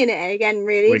of winging it again,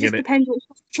 really. It just depends what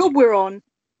job we're on.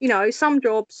 You know, some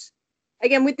jobs,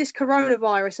 again, with this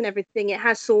coronavirus and everything, it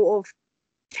has sort of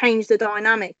changed the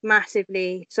dynamic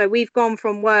massively. So we've gone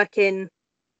from working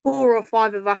 4 or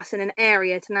 5 of us in an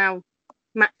area to now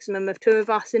maximum of 2 of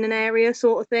us in an area,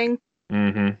 sort of thing.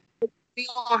 We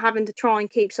are having to try and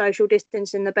keep social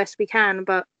distancing the best we can,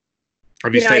 but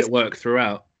have you stayed at work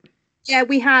throughout? Yeah,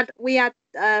 we had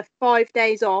 5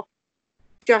 days off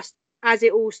just as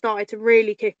it all started to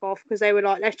really kick off, because they were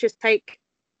like, let's just take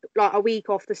like a week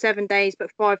off, the 7 days but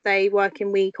 5-day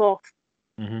working week off.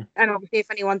 And obviously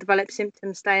if anyone develops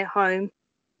symptoms, stay at home.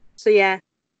 So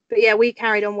we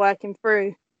carried on working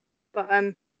through, but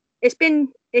it's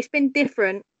been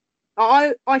different.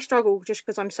 I struggle just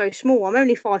because I'm so small. I'm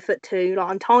only 5'2", like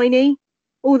I'm tiny.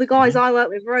 All the guys I work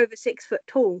with are over 6 foot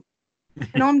tall,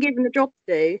 and I'm given the job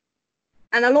to do.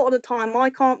 And a lot of the time, I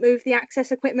can't move the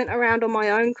access equipment around on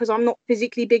my own because I'm not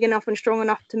physically big enough and strong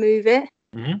enough to move it.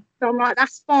 So I'm like,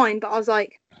 that's fine. But I was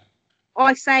like,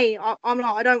 I'm like,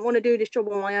 I don't want to do this job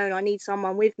on my own. I need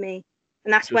someone with me.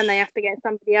 And that's when they have to get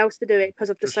somebody else to do it because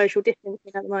of the social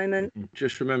distancing at the moment.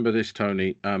 Just remember this,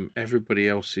 Tony. Everybody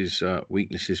else's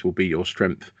weaknesses will be your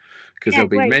strength, because there'll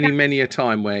be many a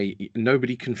time where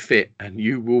nobody can fit, and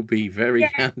you will be very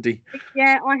handy.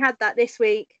 Yeah, I had that this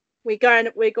week. We've got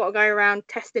to go around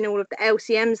testing all of the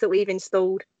LCMs that we've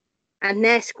installed, and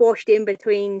they're squashed in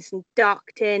between some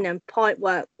ducting and pipe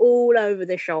work all over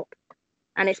the shop.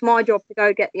 And it's my job to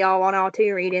go get the R1,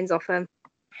 R2 readings off them.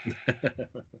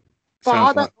 But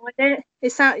I don't mind it.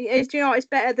 It's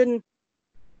better than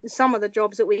some of the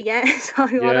jobs that we get. So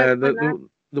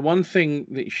the one thing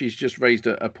that she's just raised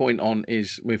a point on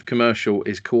is with commercial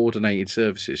is coordinated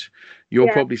services.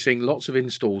 You're probably seeing lots of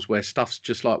installs where stuff's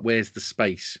just like, where's the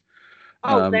space?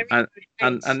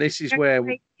 And this is where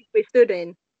we stood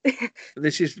in.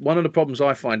 This is one of the problems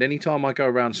I find anytime I go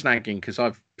around snagging, because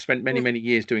I've spent many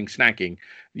years doing snagging.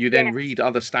 You then read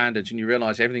other standards and you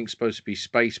realize everything's supposed to be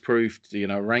space proofed,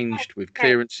 arranged with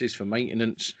clearances for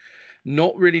maintenance.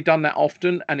 Not really done that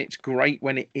often, and it's great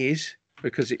when it is,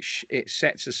 because it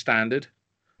sets a standard.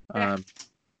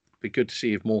 Be good to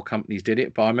see if more companies did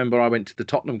it. But I remember I went to the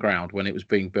Tottenham ground when it was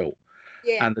being built.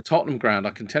 And the Tottenham ground,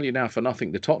 I can tell you now for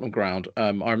nothing, the Tottenham ground,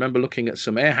 I remember looking at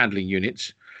some air handling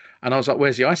units. And I was like,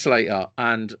 where's the isolator?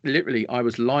 And literally, I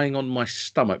was lying on my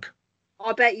stomach.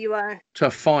 I bet you were.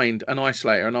 To find an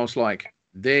isolator. And I was like,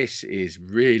 this is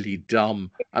really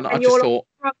dumb. And I just thought,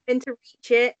 struggling to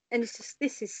reach it. And it's just,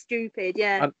 this is stupid.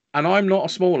 Yeah. And I'm not a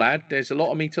small lad. There's a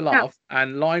lot of me to love. No.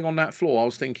 And lying on that floor, I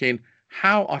was thinking,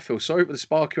 how I feel sorry for the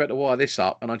spark who had to wire this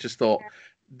up. And I just thought,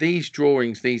 these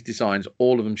drawings, these designs,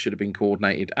 all of them should have been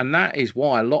coordinated. And that is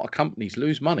why a lot of companies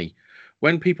lose money.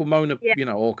 When people moan,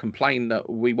 or complain that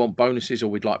we want bonuses or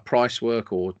we'd like price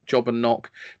work or job and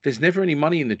knock, there's never any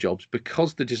money in the jobs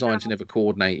because the designs are never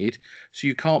coordinated. So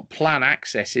you can't plan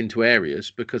access into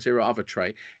areas because there are other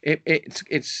trade.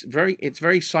 It's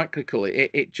very cyclical.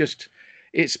 It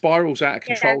spirals out of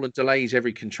control and delays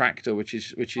every contractor, which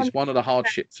is one of the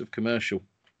hardships of commercial.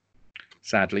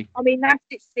 sadly. I mean, that's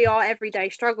literally our everyday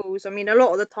struggles. I mean, a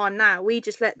lot of the time now, we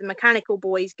just let the mechanical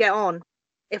boys get on.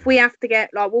 If we have to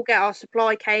we'll get our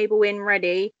supply cable in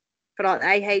ready for like the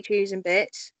AHUs and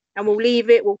bits, and we'll leave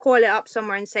it, we'll coil it up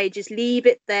somewhere and say, just leave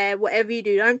it there, whatever you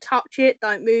do, don't touch it,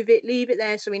 don't move it, leave it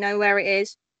there so we know where it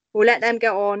is. We'll let them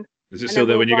get on. Is it still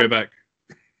there when you go back?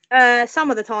 Some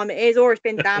of the time it is, or it's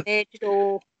been damaged,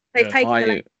 or they've taken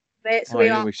the bit, so we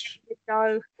always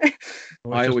go.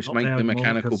 I always make the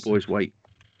mechanical boys wait.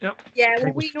 Yep. Yeah,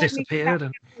 well, we normally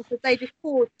disappeared because they just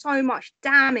cause so much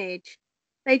damage.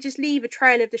 They just leave a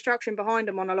trail of destruction behind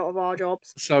them on a lot of our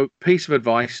jobs. So, piece of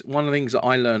advice: one of the things that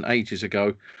I learned ages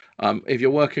ago, if you're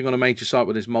working on a major site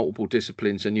where there's multiple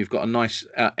disciplines and you've got a nice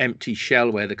empty shell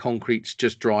where the concrete's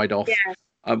just dried off.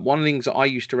 Yeah. One of the things that I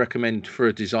used to recommend for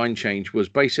a design change was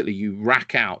basically you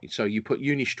rack out. So you put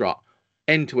Unistrut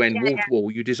end to end, wall to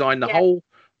wall. You design the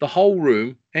whole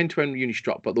room end to end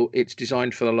Unistrut, but it's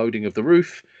designed for the loading of the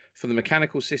roof, for the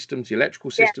mechanical systems, the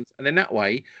electrical systems, and then that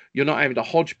way you're not having to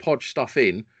hodgepodge stuff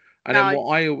in. And then what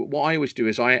I always do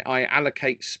is I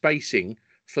allocate spacing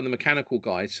for the mechanical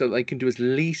guys so that they can do as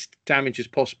least damage as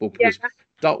possible, because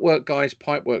ductwork guys,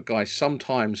 pipework guys,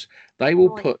 sometimes they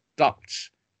will put ducts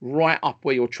right up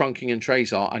where your trunking and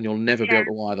trays are, and you'll never be able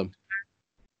to wire them.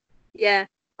 Yeah,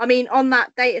 I mean, on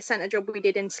that data center job we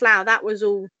did in Slough, that was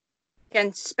all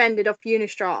again suspended off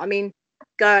Unistrut. I mean,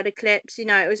 girder clips, you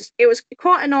know, it was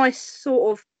quite a nice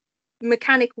sort of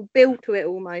mechanical build to it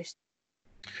almost.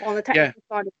 On the technical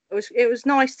side, it was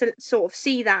nice to sort of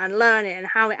see that and learn it and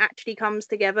how it actually comes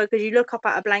together, because you look up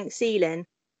at a blank ceiling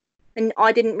and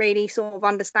I didn't really sort of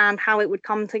understand how it would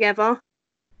come together.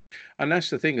 And that's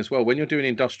the thing as well, when you're doing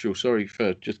industrial, sorry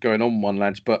for just going on one,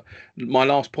 lads, but my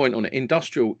last point on it,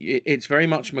 industrial, it's very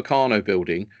much Meccano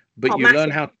building, but you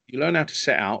learn how to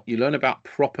set out, you learn about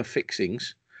proper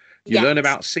fixings. You learn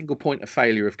about single point of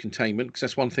failure of containment, because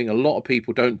that's one thing a lot of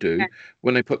people don't do.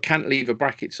 When they put cantilever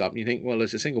brackets up, and you think, well,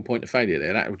 there's a single point of failure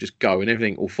there, that will just go and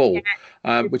everything will fall,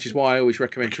 which is why I always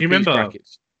recommend trapeze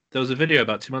brackets. There was a video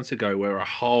about 2 months ago where a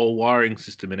whole wiring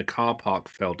system in a car park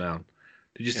fell down.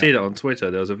 Did you see that on Twitter?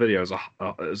 There was a video. It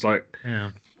was like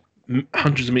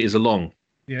hundreds of meters long.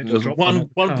 Yeah, there was one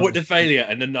point of failure,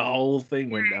 and then the whole thing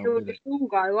went down. It would all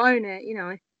go, won't it? You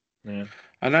know. Yeah.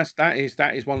 And that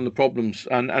is one of the problems,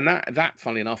 and that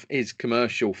funnily enough is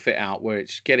commercial fit out, where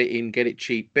it's get it in, get it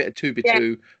cheap, bit of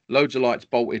 2x2, loads of lights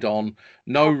bolted on,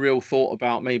 no real thought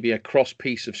about maybe a cross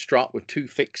piece of strut with 2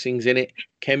 fixings in it,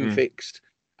 chem fixed,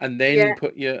 and then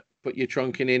put your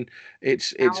trunking in.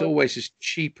 It's always as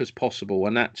cheap as possible,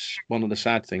 and that's one of the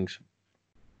sad things.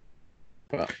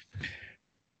 But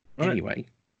anyway,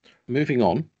 moving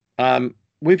on.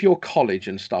 With your college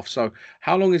and stuff, so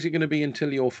how long is it going to be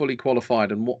until you're fully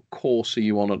qualified, and what course are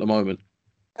you on at the moment?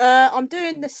 I'm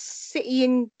doing the City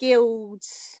and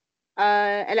Guilds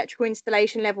electrical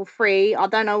installation level 3. I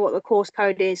don't know what the course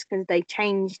code is because they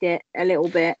changed it a little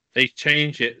bit. They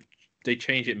change it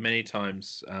many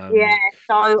times.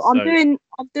 So I'm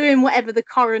doing whatever the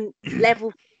current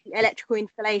level electrical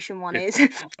installation one is.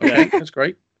 Okay, that's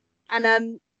great.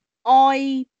 And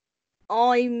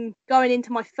I'm going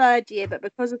into my 3rd year, but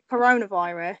because of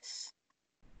coronavirus,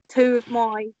 2 of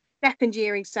my 2nd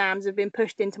year exams have been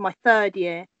pushed into my 3rd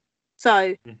year.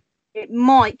 So it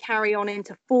might carry on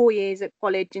into 4 years at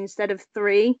college instead of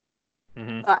 3.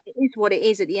 But it is what it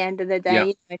is at the end of the day.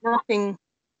 You know, nothing.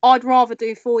 I'd rather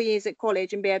do 4 years at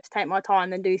college and be able to take my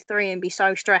time than do 3 and be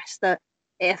so stressed that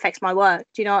it affects my work.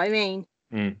 Do you know what I mean?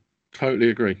 Totally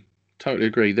agree.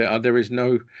 There is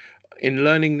no, in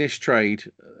learning this trade,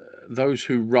 those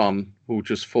who run will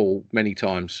just fall many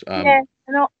times. And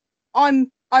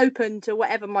I'm open to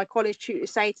whatever my college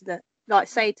tutors say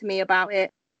to me about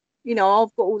it. You know,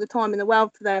 I've got all the time in the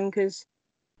world for them, because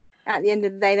at the end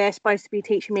of the day, they're supposed to be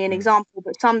teaching me an example.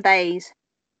 But some days,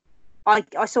 I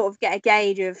sort of get a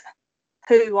gauge of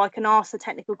who I can ask the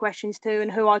technical questions to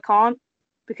and who I can't,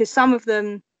 because some of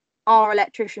them are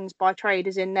electricians by trade,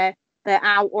 as in they're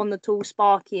out on the tool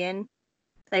sparkying,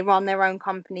 they run their own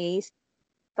companies.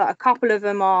 But a couple of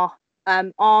them are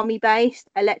army-based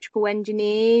electrical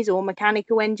engineers or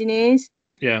mechanical engineers.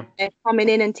 Yeah, they're coming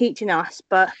in and teaching us.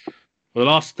 But the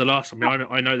last. I mean,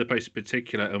 I know the place in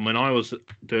particular, and when I was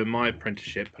doing my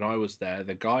apprenticeship and I was there,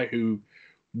 the guy who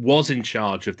was in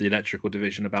charge of the electrical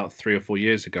division about 3 or 4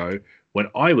 years ago, when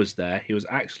I was there, he was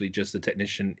actually just a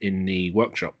technician in the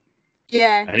workshop.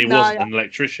 Yeah, and he wasn't an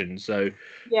electrician, so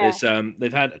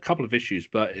they've had a couple of issues,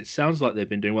 but it sounds like they've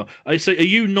been doing well. So, are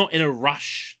you not in a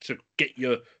rush to get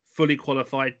your fully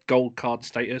qualified gold card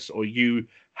status, or are you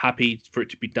happy for it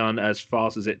to be done as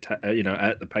fast as it,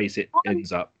 at the pace it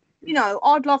ends up? you know,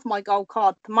 I'd love my gold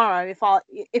card tomorrow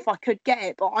if I could get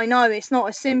it, but I know it's not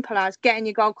as simple as getting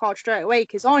your gold card straight away,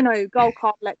 because I know gold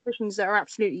card electricians that are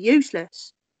absolutely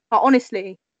useless. But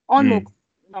honestly, I'm more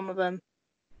confident than some of them.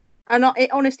 And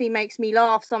it honestly makes me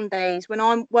laugh some days when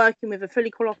I'm working with a fully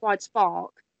qualified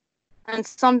spark, and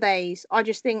some days I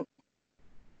just think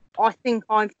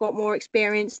I've got more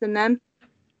experience than them.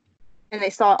 And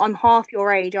it's like, I'm half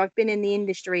your age. I've been in the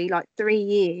industry like 3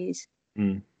 years,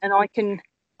 and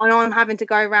I'm having to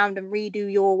go around and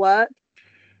redo your work.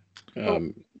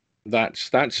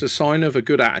 That's a sign of a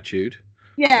good attitude.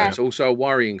 Yeah. It's also a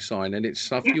worrying sign, and it's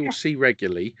stuff you'll see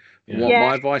regularly. Yeah. And what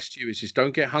my advice to you is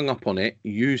don't get hung up on it.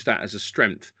 Use that as a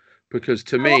strength, because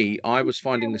to me, I was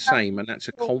finding the same, and that's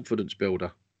a confidence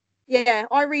builder. Yeah,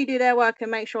 I redo their work and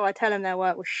make sure I tell them their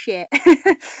work was shit.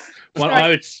 What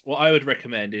I would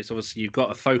recommend is, obviously, you've got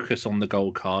to focus on the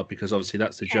gold card, because obviously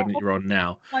that's the journey you're on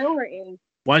now. Priority.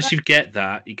 Once you get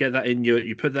that you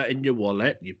put that in your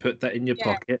wallet, you put that in your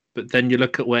pocket, but then you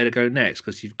look at where to go next,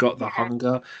 because you've got the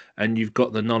hunger and you've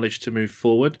got the knowledge to move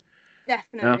forward.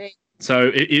 Definitely.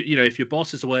 So you know, if your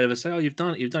boss is aware of it, say, "Oh, you've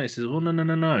done it," he says, "Well,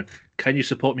 no. Can you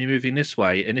support me moving this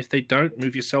way?" And if they don't,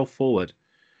 move yourself forward.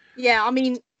 Yeah, I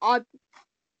mean,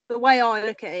 the way I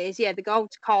look at it is, the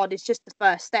gold card is just the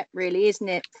first step, really, isn't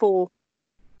it, for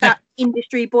that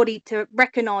industry body to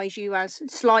recognise you as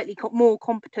slightly more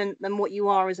competent than what you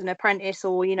are as an apprentice,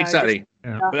 or, you know. Exactly.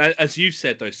 But as you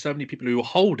said, though, so many people who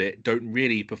hold it don't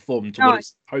really perform to what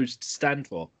it's supposed to stand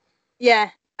for. Yeah,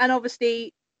 and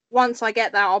obviously, once I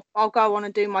get that, I'll go on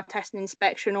and do my test and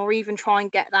inspection, or even try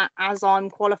and get that as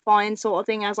I'm qualifying, sort of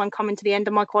thing, as I'm coming to the end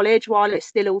of my college while it's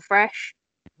still all fresh.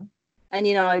 And,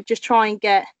 you know, just try and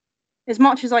get as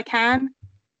much as I can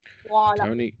while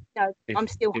Tony, I'm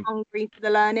still hungry for the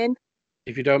learning.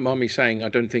 If you don't mind me saying, I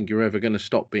don't think you're ever going to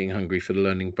stop being hungry for the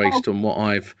learning, based on what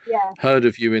I've heard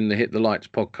of you in the Hit the Lights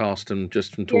podcast, and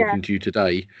just from talking to you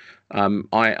today.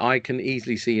 I can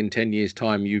easily see in 10 years'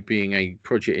 time you being a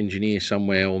project engineer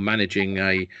somewhere, or managing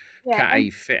a Cat A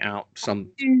fit out. I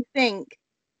do think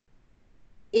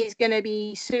is going to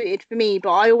be suited for me,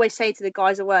 but I always say to the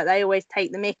guys at work, they always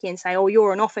take the mickey and say, "Oh,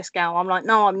 you're an office gal." I'm like,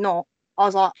 "No, I'm not." I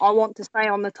was like, I want to stay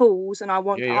on the tools, and I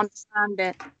want to understand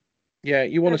it. Yeah,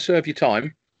 you want to serve your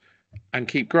time and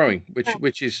keep growing,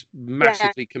 which is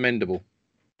massively commendable.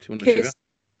 Do you want to share?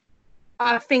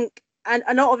 I think, and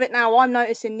a lot of it now, I'm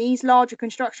noticing these larger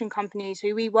construction companies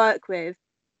who we work with,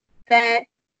 their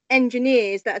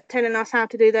engineers that are telling us how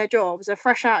to do their jobs are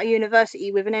fresh out of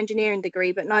university with an engineering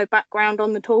degree, but no background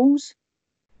on the tools.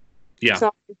 Yeah.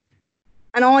 So,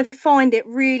 and I find it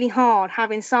really hard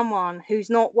having someone who's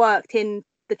not worked in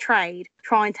the trade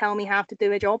try and tell me how to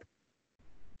do a job.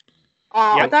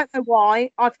 I don't know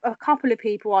why. A couple of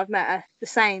people I've met are the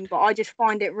same, but I just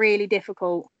find it really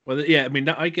difficult. Well, yeah, I mean,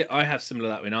 I have similar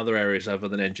that in other areas other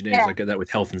than engineers. I get that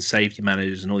with health and safety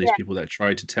managers and all these people that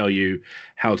try to tell you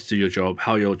how to do your job,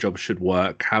 how your job should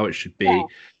work, how it should be,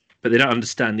 but they don't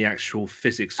understand the actual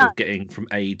physics of getting from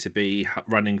A to B,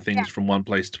 running things from one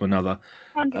place to another.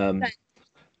 100%.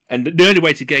 And the only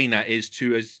way to gain that is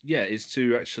to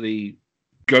actually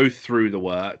go through the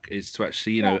work, is to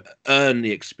actually earn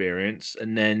the experience,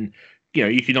 and then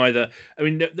you can either, I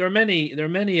mean, there are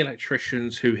many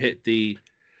electricians who hit the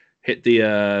mid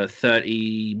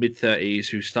 30s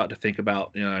who start to think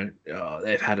about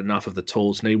they've had enough of the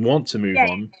tools and they want to move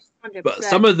on. 100%.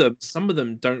 But some of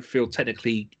them don't feel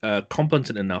technically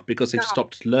competent enough because they've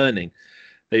stopped learning.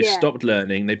 They've stopped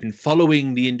learning. They've been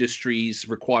following the industry's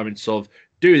requirements of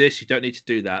do this, you don't need to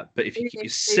do that. But if you keep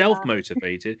yourself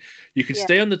motivated, you can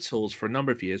stay on the tools for a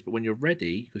number of years. But when you're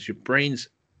ready, because your brain's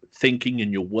thinking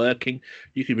and you're working,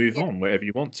 you can move on wherever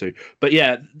you want to. But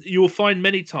you will find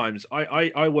many times,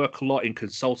 I work a lot in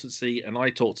consultancy, and I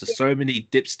talk to so many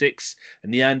dipsticks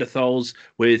and Neanderthals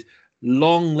with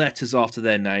long letters after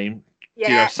their name.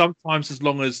 Sometimes as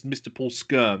long as Mr. Paul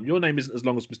Skirm. Your name isn't as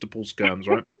long as Mr. Paul Skirm's,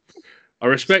 right? I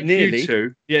respect you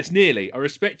too. Yes, nearly. I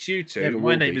respect you too.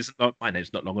 My name's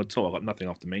not long at all. I've got nothing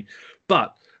after me.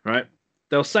 But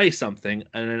they'll say something,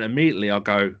 and then immediately I'll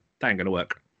go, "That ain't gonna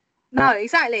work." No,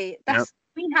 exactly.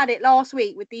 We had it last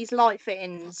week with these light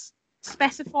fittings,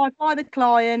 specified by the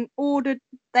client, ordered.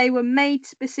 They were made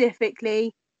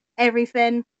specifically.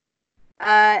 Everything.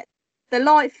 The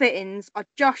light fittings are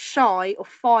just shy of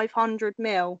 500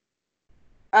 mil,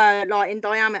 like in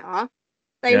diameter.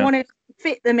 They wanted to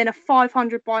fit them in a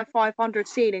 500 by 500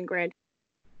 ceiling grid.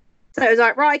 So it was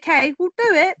like, right, okay, we'll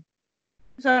do it.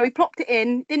 So we plopped it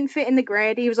in, didn't fit in the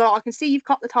grid. He was like, I can see you've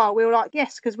cut the tile. We were like,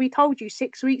 yes, because we told you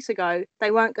 6 weeks ago they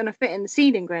weren't going to fit in the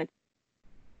ceiling grid.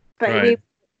 But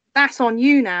that's on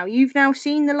you now. You've now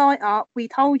seen the light up. We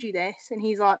told you this. And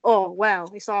he's like, oh, well.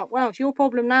 It's like, well, it's your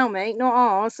problem now, mate, not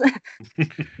ours.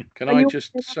 Can I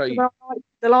just say,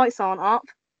 the lights aren't up?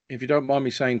 if you don't mind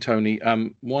me saying, Tony,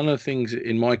 one of the things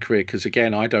in my career, because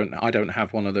again, I don't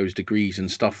have one of those degrees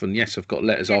and stuff, and yes, I've got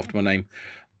letters after my name.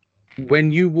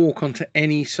 When you walk onto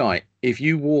any site, if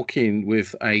you walk in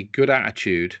with a good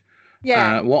attitude,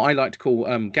 what I like to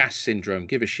call gas syndrome,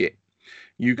 give a shit.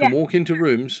 You can walk into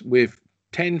rooms with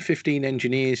 10, 15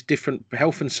 engineers, different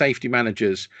health and safety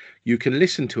managers. You can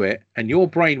listen to it and your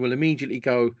brain will immediately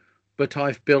go, but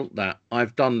I've built that.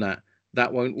 I've done that.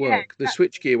 That won't work. The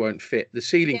switchgear won't fit. The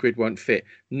ceiling grid won't fit.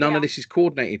 None of this is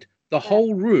coordinated. The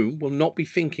whole room will not be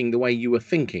thinking the way you were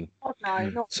thinking. Oh,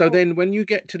 no, so then when you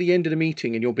get to the end of the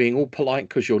meeting and you're being all polite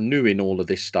because you're new in all of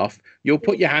this stuff, you'll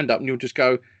put your hand up and you'll just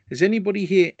go, has anybody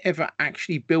here ever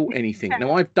actually built anything?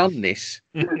 Now, I've done this.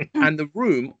 And the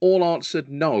room all answered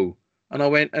no. And I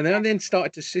went, and then I then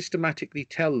started to systematically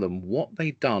tell them what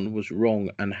they'd done was wrong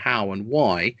and how and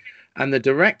why. And the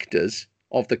directors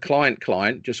of the client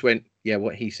just went, yeah,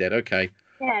 what he said, okay.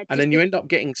 Yeah, and then you end up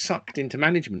getting sucked into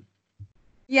management.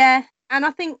 Yeah, and I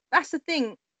think that's the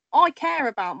thing. I care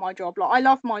about my job. Like, I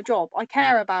love my job. I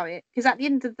care about it because at the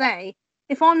end of the day,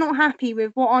 if I'm not happy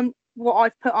with what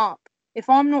I've put up, if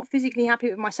I'm not physically happy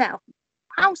with myself,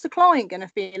 how's the client going to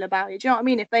feel about it? Do you know what I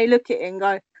mean? If they look at it and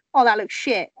go, oh, that looks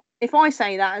shit. If I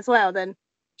say that as well, then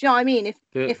do you know what I mean?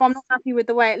 If I'm not happy with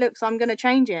the way it looks, I'm going to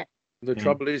change it. The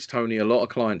trouble is, Tony, a lot of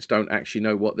clients don't actually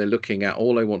know what they're looking at.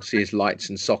 All they want to see is lights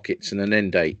and sockets and an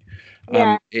end date.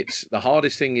 It's the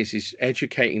hardest thing is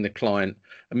educating the client.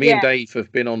 And me and Dave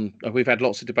have been on, we've had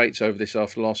lots of debates over this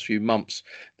after the last few months.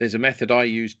 There's a method I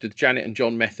used, the Janet and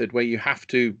John method, where you have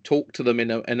to talk to them in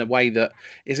a way that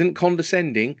isn't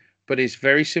condescending, but is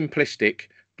very simplistic,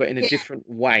 but in a different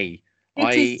way.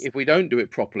 If we don't do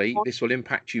it properly, this will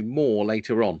impact you more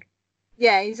later on.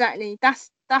 Yeah, exactly.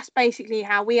 That's basically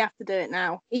how we have to do it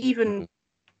now. Even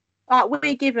like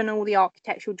we're given all the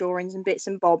architectural drawings and bits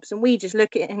and bobs, and we just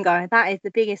look at it and go, "That is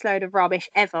the biggest load of rubbish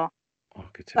ever."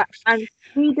 And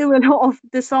we do a lot of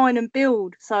design and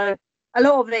build, so a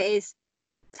lot of it is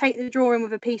take the drawing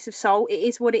with a piece of salt. It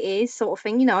is what it is, sort of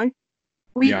thing. You know,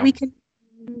 we can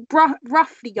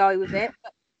roughly go with it,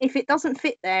 but if it doesn't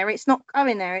fit there, it's not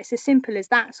going there. It's as simple as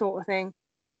that sort of thing.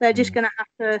 They're just going to have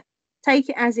to take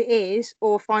it as it is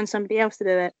or find somebody else to do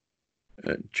it.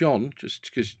 John, just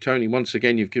because Tony, once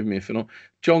again, you've given me a phenomenal.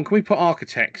 John, can we put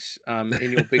architects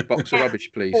in your big box of rubbish,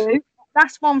 please?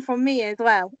 That's one from me as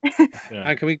well.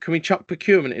 And can we chuck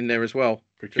procurement in there as well?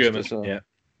 Procurement,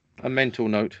 a mental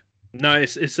note. No,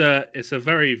 it's a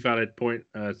very valid point,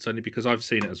 Tony, because I've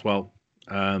seen it as well.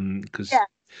 Because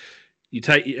you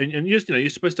take and you're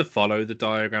supposed to follow the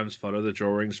diagrams, follow the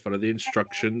drawings, follow the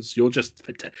instructions. You're just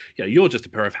a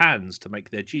pair of hands to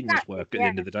make their genius work at the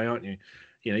end of the day, aren't you?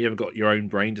 You haven't got your own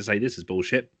brain to say this is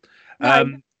bullshit.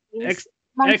 Exercise.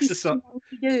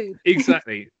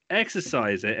 Exactly.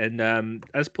 Exercise it, and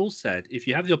as Paul said, if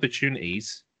you have the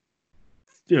opportunities,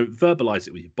 verbalize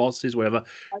it with your bosses, whatever.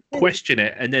 Question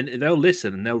it, and then they'll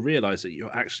listen and they'll realize that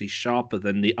you're actually sharper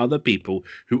than the other people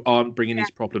who aren't bringing these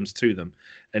problems to them.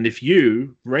 And if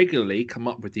you regularly come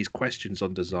up with these questions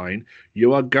on design,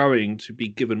 you are going to be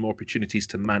given more opportunities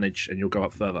to manage, and you'll go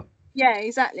up further. Yeah,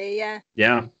 exactly.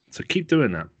 Yeah. So keep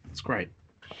doing that. It's great.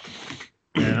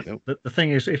 Yeah. The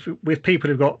thing is, if with people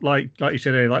who've got like you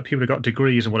said, like people who've got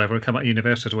degrees or whatever, come out of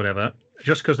universities or whatever,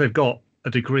 just because they've got a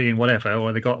degree in whatever,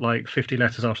 or they got like 50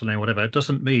 letters after their name, whatever, it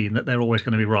doesn't mean that they're always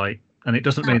going to be right. And it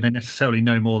doesn't mean they necessarily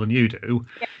know more than you do.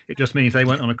 Yeah. It just means they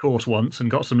went on a course once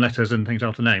and got some letters and things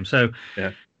after name. So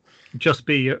just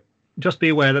be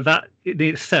aware that in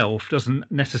itself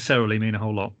doesn't necessarily mean a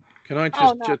whole lot.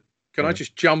 Can I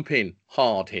just jump in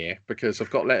hard here because I've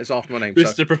got letters after my name.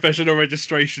 Mr. Professional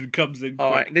Registration comes in.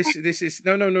 All right, this is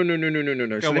no.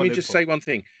 So let me just say one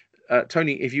thing.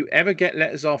 Tony, if you ever get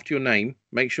letters after your name,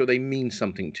 make sure they mean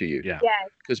something to you. Yeah.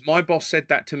 Because my boss said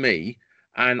that to me,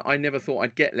 and I never thought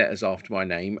I'd get letters after my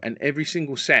name, and every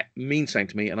single set means something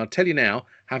to me. And I'll tell you now,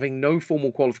 having no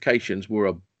formal qualifications were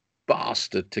a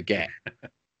bastard to get.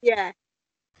 Yeah.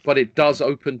 But it does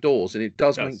open doors, and it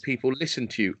does make people listen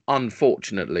to you,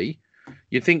 unfortunately.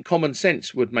 You'd think common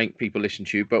sense would make people listen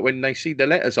to you, but when they see the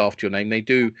letters after your name, they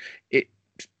do it.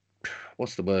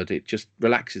 What's the word? It just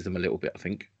relaxes them a little bit, I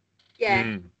think.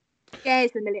 Yeah.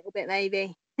 Scares them a little bit,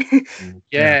 maybe.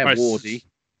 Yeah, right, Wardy.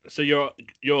 So you're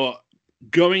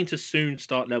going to soon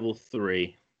start level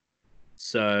 3.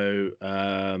 So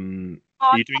you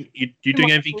doing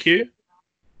MVQ?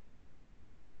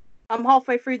 I'm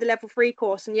halfway through the level 3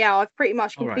 course, and yeah, I've pretty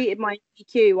much All right. completed my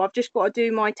MVQ. I've just got to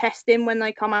do my testing when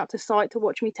they come out to site to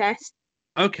watch me test.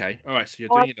 Okay, all right. So you're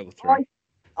doing your level 3.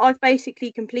 I've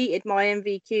basically completed my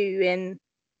MVQ in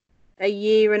a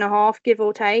year and a half, give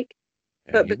or take.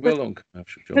 Yeah, But you because will on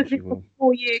commercial because jobs. You it's a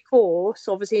will. 4-year course,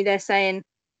 obviously they're saying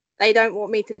they don't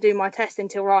want me to do my test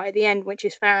until right at the end, which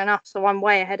is fair enough. So I'm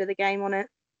way ahead of the game on it.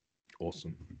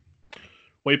 Awesome.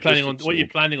 What are you planning on? Just What are you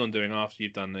absorb. planning on doing after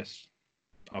you've done this?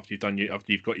 After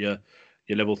you've got your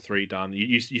level 3 done.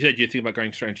 You said you're thinking about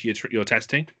going straight into your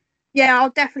testing. Yeah, I'll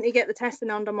definitely get the testing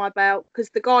under my belt because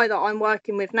the guy that I'm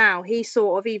working with now, he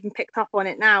sort of even picked up on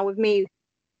it now with me.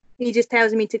 He just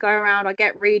tells me to go around. I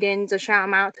get readings. I shout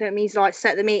them out to him. He's like,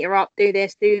 set the meter up, do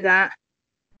this, do that.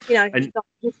 You know,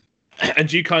 And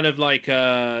do you kind of like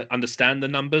understand the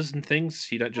numbers and things?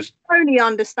 You don't just only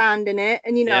understanding it.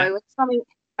 And you know, Yeah. it's something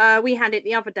we had it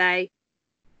the other day.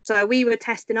 So we were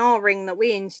testing our ring that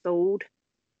we installed.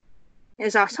 It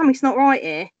was like, something's not right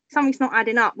here. Something's not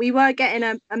adding up. We were getting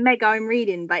a mega ohm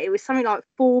reading, but it was something like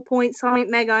 4 point something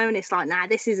mega ohm. And it's like, nah,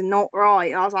 this is not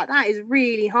right. I was like, that is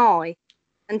really high.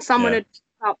 And someone Yeah.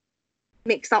 had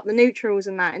mixed up the neutrals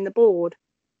and that in the board.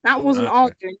 That wasn't Okay.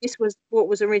 our doing. This was what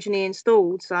was originally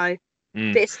installed. So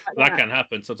bits like that can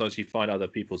happen. Sometimes you find other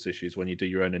people's issues when you do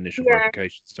your own initial Yeah.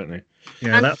 verifications, don't you?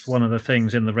 Yeah, that's one of the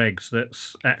things in the regs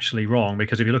that's actually wrong,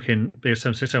 because if you look in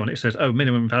BS760 and it says, oh,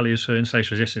 minimum values for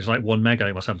installation resistance is like 1 mega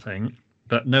ohm or something,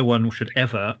 but no one should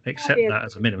ever accept Yeah. that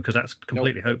as a minimum, because that's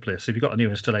completely hopeless. If you've got a new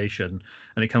installation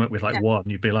and it come up with like 1,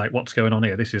 you'd be like, what's going on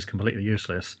here? This is completely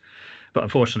useless. But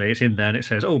unfortunately, it's in there and it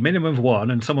says, oh, minimum of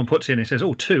 1, and someone puts in, it says,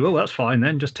 oh, 2, oh, that's fine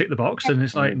then, just tick the box. And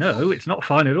it's like, no, it's not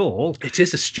fine at all. It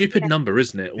is a stupid number,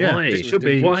 isn't it? Yeah, Why? it should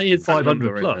be Why is that 500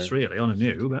 number in plus, there? really, on a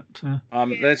new, but...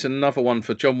 There's another one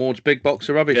for John Ward's Big Box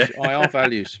of Rubbish, IR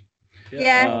values.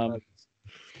 Yeah. Um,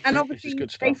 And this obviously, is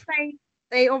good they stuff. say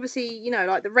they obviously, you know,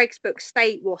 like the regs book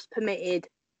state what's permitted,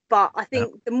 but I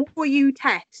think the more you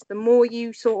test, the more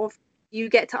you sort of you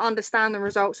get to understand the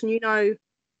results, and you know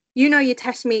your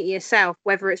test meter yourself,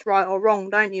 whether it's right or wrong,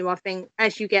 don't you? I think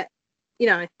as you get, you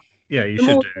know, Yeah, you the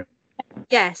should more, do.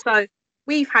 yeah. So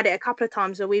we've had it a couple of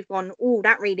times where we've gone, oh,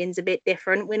 that reading's a bit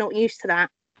different. We're not used to that.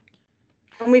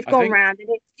 And we've I gone think- round, and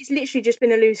it's literally just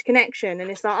been a loose connection, and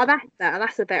it's like, oh,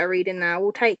 that's a better reading now.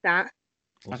 We'll take that.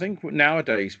 I think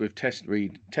nowadays with test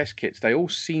kits, they all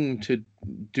seem to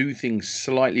do things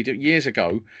slightly different. Years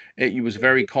ago, it was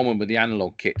very common with the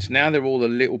analog kits. Now they're all a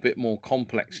little bit more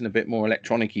complex and a bit more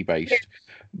electronic-y based.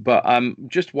 But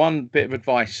just one bit of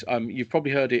advice. You've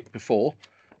probably heard it before.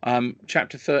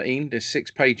 Chapter 13, there's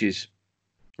 6 pages.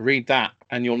 Read that,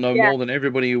 and you'll know more than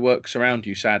everybody who works around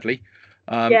you, sadly.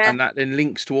 And that then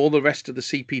links to all the rest of the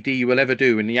CPD you will ever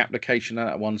do in the application of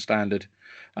that one standard.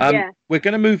 We're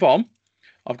going to move on.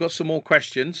 I've got some more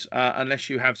questions, unless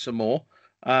you have some more.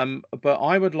 But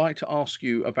I would like to ask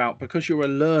you about, because you're a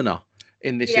learner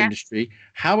in this industry,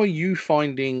 how are you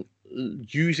finding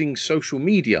using social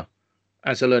media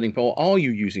as a learning tool? Are you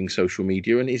using social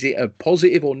media, and is it a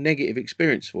positive or negative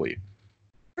experience for you?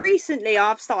 Recently,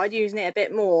 I've started using it a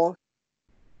bit more.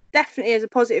 Definitely as a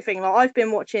positive thing. Like I've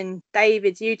been watching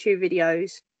David's YouTube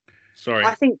videos. Sorry.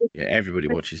 I think Yeah, everybody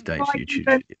watches Dave's YouTube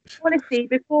even, videos. Honestly,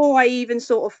 before I even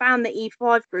sort of found the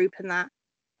E5 group and that,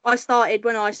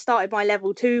 when I started my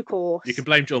level 2 course. You can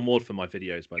blame John Ward for my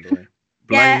videos, by the way.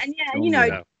 You know,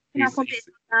 Ward. picking up on bits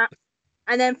like that,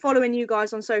 and then following you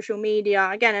guys on social media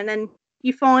again, and then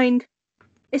you find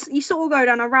you sort of go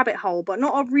down a rabbit hole, but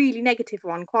not a really negative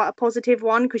one, quite a positive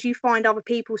one, because you find other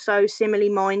people so similarly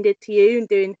minded to you and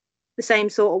doing the same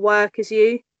sort of work as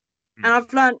you. And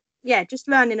I've learned, just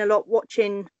learning a lot,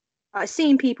 watching,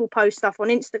 seeing people post stuff on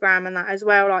Instagram and that as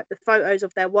well, like the photos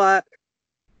of their work.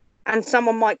 And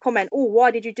someone might comment, oh,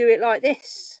 why did you do it like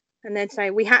this? And then say,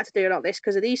 we had to do it like this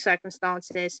because of these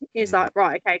circumstances. It's like,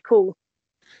 right, okay, cool.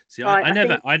 See, Right,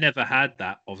 I never had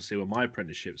that, obviously, with my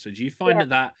apprenticeship. So do you find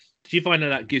that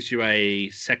gives you a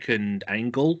second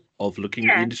angle of looking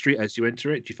at the industry as you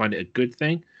enter it? Do you find it a good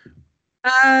thing?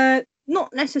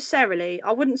 Not necessarily.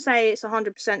 I wouldn't say it's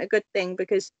 100% a good thing,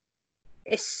 because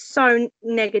it's so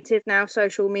negative now,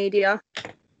 social media.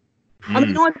 I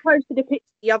mean, I posted a picture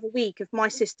the other week of my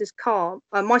sister's car.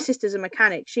 My sister's a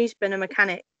mechanic. She's been a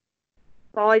mechanic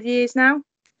 5 years now.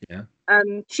 Yeah.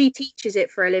 She teaches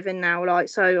it for a living now. Like,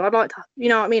 so I'd like to, you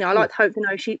know what I mean? I like to hope to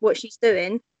know what she's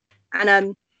doing.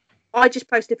 And I just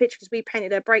posted a picture because we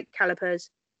painted her brake calipers,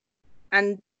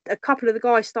 and a couple of the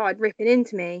guys started ripping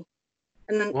into me.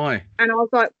 And then, Why? And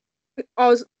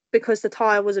because the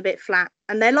tyre was a bit flat,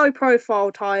 and they're low profile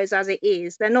tyres as it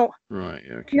is. They're not, Right.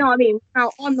 Okay. you know what I mean?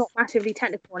 Now, I'm not massively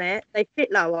technical on it. They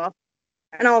fit lower.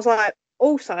 And I was like,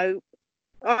 also,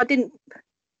 I didn't.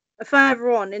 Further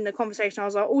on in the conversation, I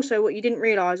was like, also, what you didn't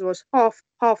realise was half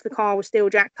the car was still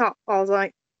jacked up. I was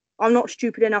like, I'm not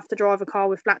stupid enough to drive a car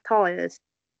with flat tyres,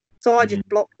 so I just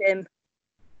blocked him.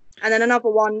 And then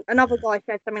another guy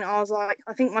said something. I was like,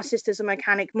 I think my sister's a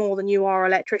mechanic more than you are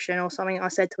an electrician, or something. I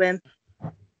said to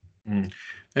him.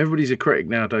 Everybody's a critic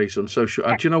nowadays on social.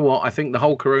 Do you know what? I think the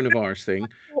whole coronavirus thing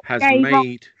has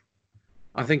made.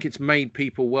 I think it's made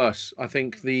people worse. I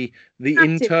think the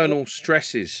internal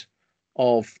stresses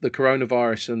of the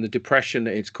coronavirus and the depression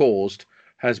that it's caused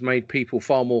has made people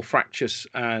far more fractious,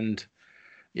 and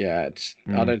I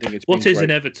don't think it's what is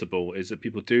inevitable is that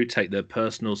people do take their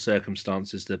personal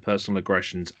circumstances, their personal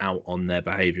aggressions out on their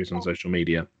behaviors on social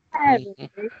media.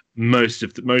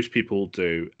 Most people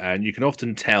do, and you can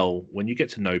often tell when you get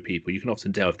to know people. You can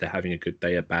often tell if they're having a good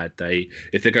day, a bad day.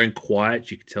 If they're going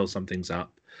quiet, you can tell something's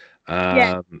up.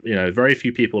 Very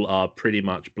few people are pretty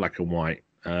much black and white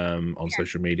on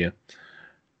social media.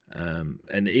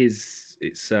 And it's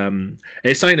something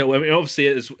that obviously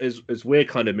as we're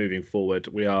kind of moving forward,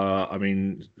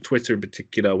 Twitter in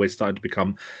particular, we're starting to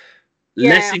become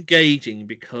less engaging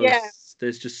because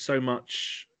there's just so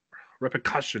much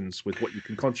repercussions with what you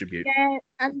can contribute. Yeah,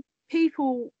 and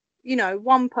people,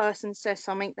 one person says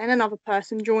something, then another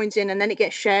person joins in, and then it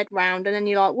gets shared round, and then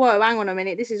you're like, whoa, hang on a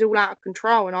minute, this is all out of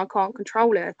control, and I can't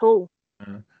control it at all.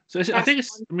 So I think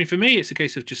for me, it's a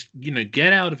case of just,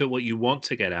 get out of it what you want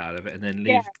to get out of it and then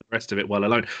leave the rest of it well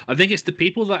alone. I think it's the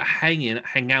people that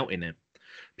hang out in it.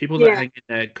 People that hang in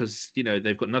there because,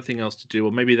 they've got nothing else to do,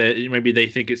 or maybe they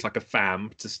think it's like a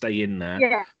fam to stay in there.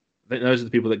 Yeah. I think those are the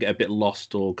people that get a bit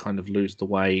lost or kind of lose the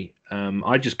way.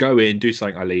 I just go in, do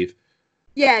something, I leave.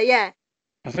 Yeah.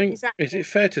 I think, is it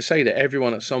fair to say that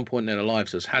everyone at some point in their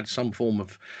lives has had some form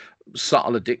of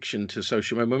subtle addiction to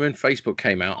social media? When Facebook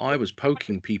came out, I was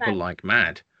poking people like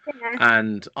mad,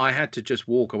 and I had to just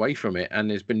walk away from it. And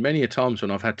there's been many a times when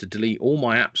I've had to delete all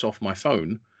my apps off my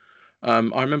phone. I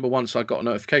remember once I got a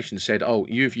notification that said, "Oh,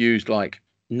 you've used like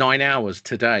 9 hours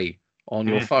today on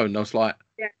your phone." And I was like,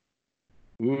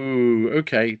 "Ooh,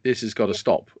 okay, this has got to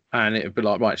stop." And it'd be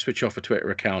like, right, switch off a Twitter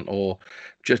account, or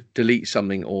just delete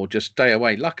something, or just stay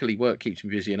away. Luckily, work keeps me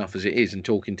busy enough as it is, and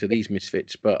talking to these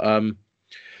misfits. But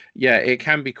it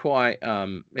can be quite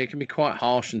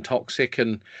harsh and toxic.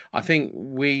 And I think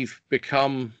we've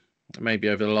become, maybe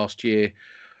over the last year,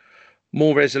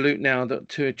 more resolute now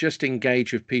to just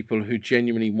engage with people who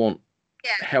genuinely want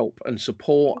help and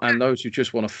support, and those who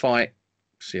just want to fight.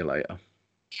 See you later.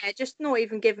 Yeah, just not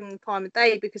even give them the time of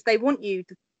day because they want you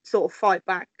to sort of fight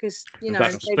back because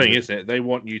that's the thing, isn't it? They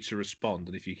want you to respond,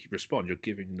 and if you respond, you're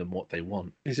giving them what they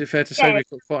want. Is it fair to say we've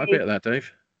got quite a bit of that,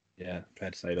 Dave? Yeah,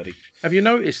 fair to say, buddy. Have you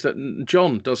noticed that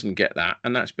John doesn't get that,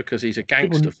 and that's because he's a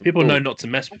gangster? People know not to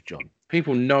mess with John.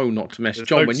 People know not to mess with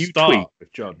John.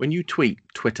 When you tweet,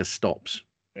 Twitter stops.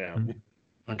 Yeah.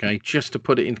 Okay, just to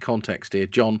put it in context here,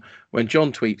 John. When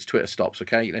John tweets, Twitter stops.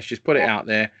 Okay, let's just put it out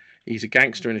there. He's a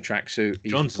gangster in a tracksuit.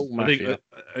 I think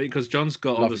because John's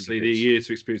got obviously the years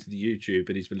of experience with YouTube,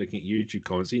 and he's been looking at YouTube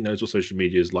comments. He knows what social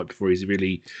media is like before he's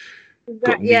really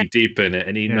got knee deep in it,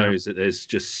 and he knows that there's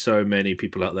just so many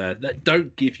people out there that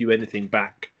don't give you anything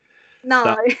back.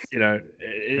 No,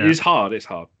 it is hard. It's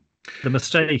hard. The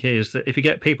mistake is that if you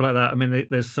get people like that, I mean,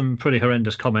 there's some pretty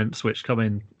horrendous comments which come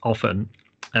in often.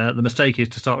 The mistake is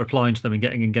to start replying to them and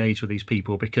getting engaged with these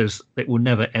people because it will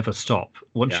never ever stop.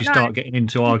 Once you start getting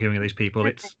into arguing with these people,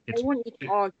 they want you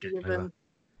to argue with them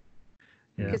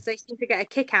because they seem to get a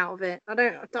kick out of it.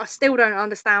 I still don't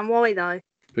understand why though.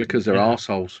 Because they're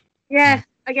arseholes. Yeah.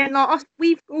 Again, like us,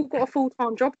 we've all got a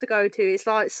full-time job to go to. It's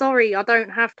like, sorry, I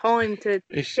don't have time to.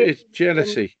 It's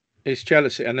jealousy. It's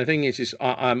jealousy, and the thing is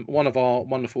one of our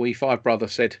wonderful E5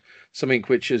 brothers said something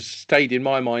which has stayed in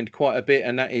my mind quite a bit,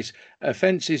 and that is,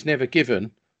 offence is never given,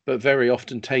 but very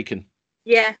often taken.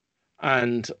 Yeah.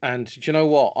 And do you know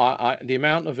what? The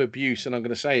amount of abuse, and I'm going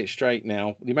to say it straight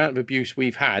now, the amount of abuse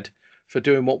we've had for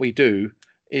doing what we do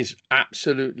is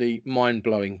absolutely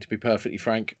mind-blowing, to be perfectly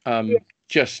frank.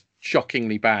 Just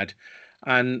shockingly bad.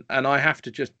 And I have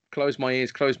to just close my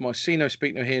ears, see no,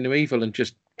 speak no, hear no evil, and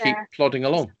just keep plodding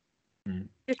along.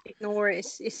 Just ignore it.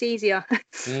 It's easier.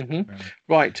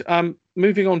 Right.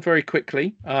 Moving on very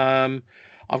quickly. I've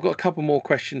got a couple more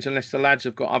questions, unless the lads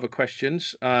have got other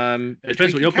questions. It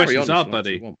depends what your questions are,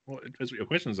 buddy. It depends what your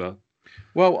questions are.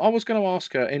 Well, I was going to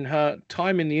ask her, in her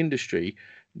time in the industry,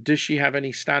 does she have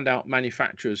any standout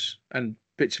manufacturers and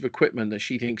bits of equipment that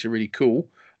she thinks are really cool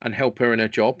and help her in her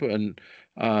job, and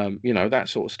that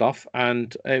sort of stuff?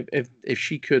 And if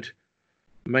she could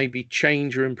maybe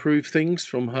change or improve things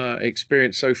from her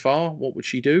experience so far, what would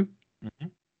she do?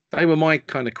 They were my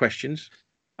kind of questions.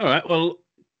 All right. Well,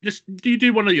 just you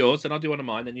do one of yours, and I'll do one of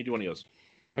mine, then you do one of yours.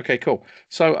 Okay, cool.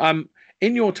 So,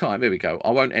 in your time, here we go.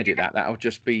 I won't edit that. That'll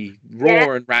just be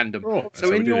raw and random. Raw. That's So,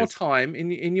 how we in do your this. time,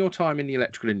 in your time in the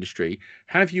electrical industry,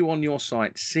 have you on your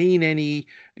site seen any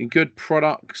good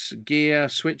products, gear,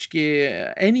 switch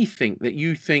gear, anything that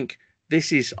you think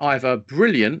this is either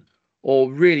brilliant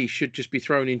or really should just be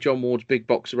thrown in John Ward's big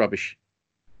box of rubbish?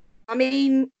 I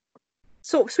mean,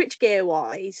 sort of switchgear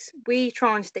wise, we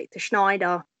try and stick to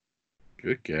Schneider.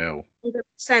 Good girl.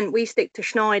 100% we stick to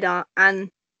Schneider, and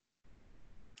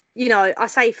you know, I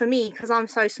say for me because I'm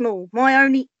so small, my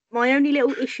only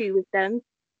little issue with them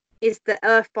is the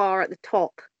earth bar at the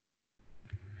top.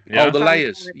 Yeah. Oh, the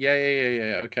layers.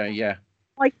 Yeah. Okay, yeah.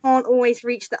 I can't always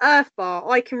reach the earth bar.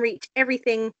 I can reach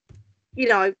everything, you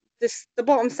know, just the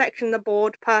bottom section of the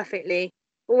board perfectly.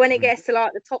 But when it gets to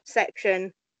like the top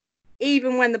section,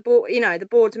 even when the board, you know, the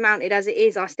board's mounted as it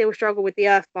is, I still struggle with the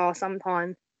earth bar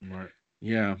sometimes. Right.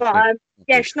 Yeah. But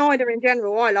yeah, Schneider in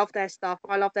general, I love their stuff.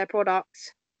 I love their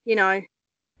products. You know,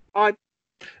 I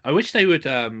wish they would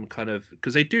kind of,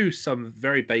 because they do some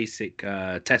very basic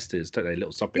testers, don't they?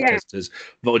 Little socket testers,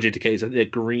 voltage indicators. They're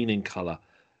green in color.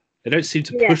 They don't seem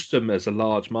to push them as a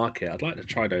large market. I'd like to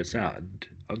try those out, and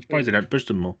I'm surprised they don't push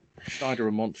them more. Schneider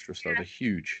are monstrous, though. They're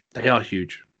huge. They are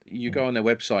huge. You go on their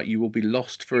website, you will be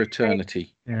lost for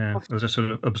eternity. Yeah, they're just sort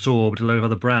of absorbed a load of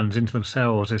other brands into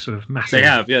themselves. They're sort of massive. They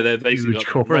have, yeah. They're basically huge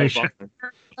corporation.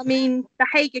 I mean, the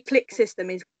Hager click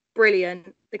system is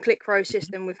brilliant. The ClickPro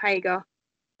system with Hager.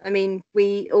 I mean,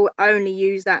 we only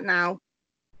use that now.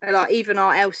 Like even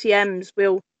our LCMs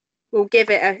will give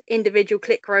it an individual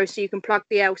ClickPro so you can plug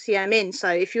the LCM in. So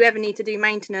if you ever need to do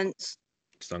maintenance,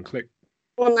 just unclick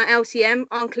on that LCM,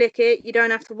 unclick it. You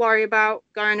don't have to worry about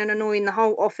going and annoying the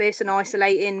whole office and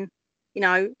isolating, you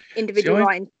know, individual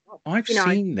lines. I've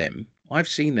seen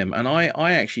them, and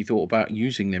I actually thought about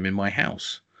using them in my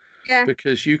house. Yeah.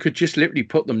 Because you could just literally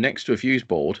put them next to a fuse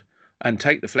board and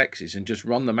take the flexes and just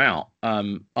run them out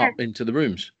up into the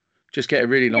rooms. Just get a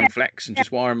really long flex and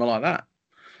just wire them like that.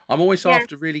 I'm always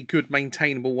after really good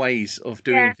maintainable ways of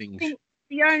doing things.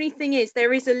 The only thing is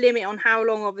there is a limit on how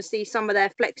long, obviously, some of their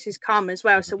flexes come as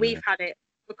well. So we've had it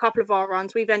a couple of our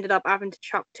runs. We've ended up having to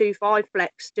chuck 2.5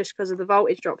 flex just because of the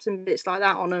voltage drops and bits like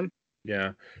that on them.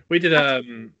 Yeah, we did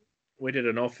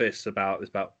an office about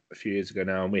a few years ago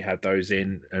now, and we had those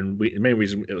in. And the main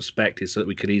reason it was spec'd is so that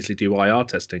we could easily do IR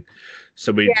testing.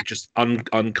 So we just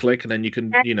unclick, and then you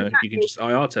can you can just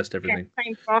IR test everything. Yeah,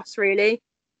 same for us, really.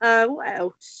 What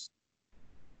else?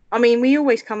 I mean, we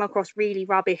always come across really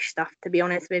rubbish stuff, to be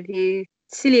honest with you.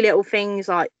 Silly little things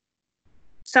like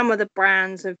some of the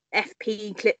brands of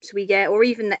FP clips we get, or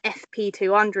even the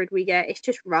FP200 we get. It's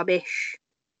just rubbish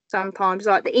sometimes.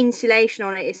 Like the insulation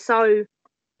on it is so...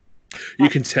 You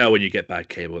can tell when you get bad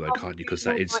cable, though, can't you? Because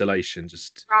that insulation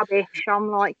just... Rubbish.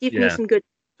 I'm like, give me some good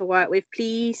to work with,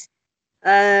 please.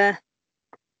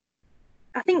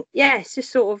 I think, it's just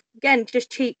sort of, again,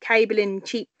 just cheap cabling,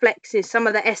 cheap flexes. Some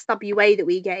of the SWA that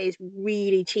we get is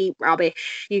really cheap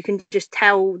rubbish. You can just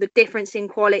tell the difference in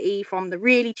quality from the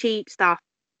really cheap stuff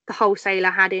the wholesaler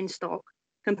had in stock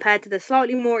compared to the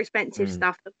slightly more expensive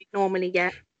stuff that we normally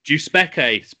get. Do you spec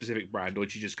a specific brand, or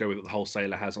do you just go with what the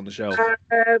wholesaler has on the shelf?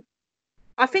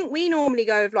 I think we normally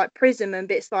go with like Prism and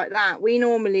bits like that. We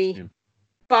normally,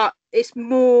 but it's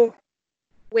more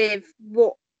with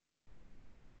what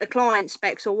the client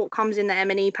specs or what comes in the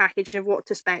M&E package of what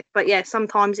to spec. But yeah,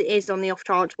 sometimes it is on the off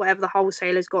chance, whatever the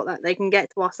wholesaler's got that they can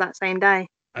get to us that same day.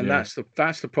 And that's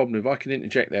the problem. If I can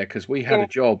interject there, because we had a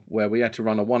job where we had to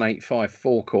run a 185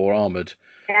 4-core armoured,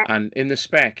 and in the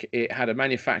spec it had a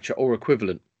manufacturer or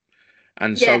equivalent.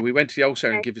 And so we went to the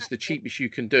wholesaler and give us the cheapest you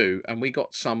can do, and we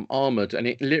got some armoured, and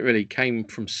it literally came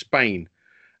from Spain.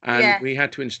 And we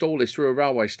had to install this through a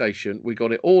railway station. We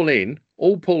got it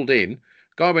all pulled in.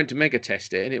 Guy went to mega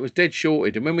test it, and it was dead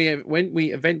shorted. And when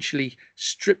we eventually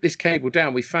stripped this cable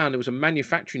down, we found there was a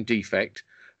manufacturing defect,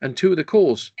 and 2 of the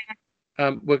cores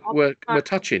were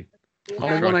touching on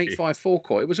a 185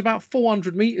 4-core. It was about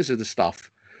 400 meters of the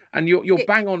stuff, and you're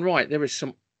bang on right. There is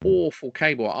some awful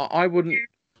cable. I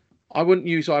wouldn't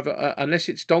use either unless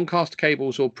it's Doncaster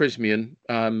cables or Prismian.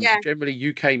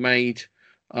 Generally UK made.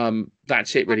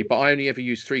 That's it really. But I only ever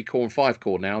use 3-core and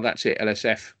 5-core now. That's it.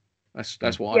 LSF.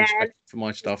 That's what I'm expecting for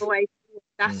my stuff.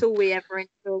 That's all we ever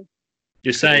install.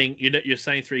 You're saying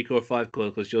 3-core, 5-core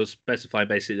because you're specifying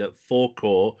basically that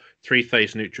 4-core,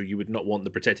 3-phase neutral. You would not want the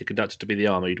protected conductor to be the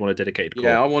armor. You'd want a dedicated core.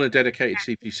 Yeah, I want a dedicated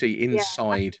CPC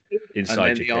inside. And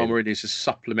then the armor it is a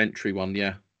supplementary one.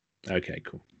 Yeah. Okay,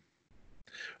 cool.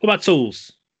 What about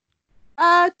tools?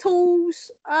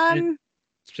 Tools.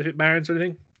 Specific Marians or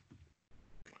anything?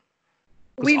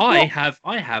 Because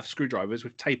I have screwdrivers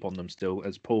with tape on them still,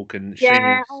 as Paul can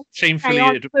shamefully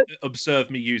I've observe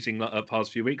me using the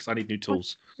past few weeks. I need new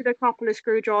tools. put a couple of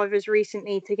screwdrivers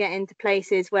recently to get into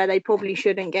places where they probably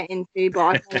shouldn't get into, but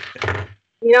I thought,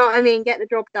 you know what I mean, get the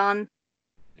job done.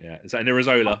 Yeah, is that an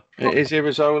Irizola? It is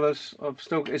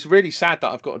Irizolas. It's really sad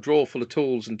that I've got a drawer full of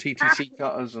tools and TTC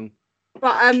cutters and.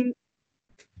 But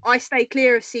I stay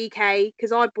clear of CK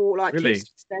because I bought like Really? 2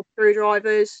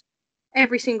 screwdrivers.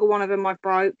 Every single one of them I've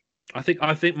broke. I think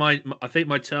my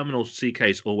terminal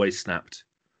CK's always snapped.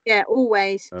 Yeah,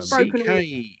 always broken.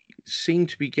 CK seem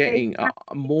to be getting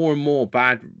more and more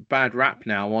bad rap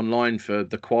now online for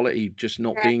the quality just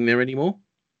not being there anymore.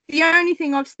 The only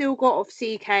thing I've still got of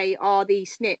CK are the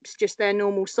snips, just their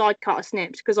normal side cutter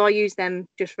snips, because I use them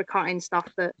just for cutting stuff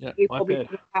that you probably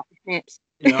couldn't cut with snips.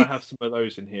 Yeah, I have some of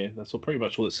those in here. That's pretty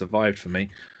much all that survived for me.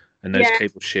 And those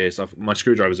cable shears, my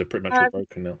screwdrivers are pretty much all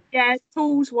broken now. Yeah,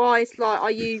 tools wise, like I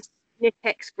use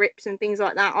Nipex grips and things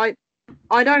like that.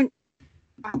 I don't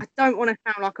want to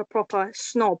sound like a proper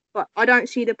snob, but I don't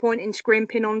see the point in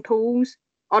scrimping on tools.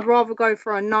 I'd rather go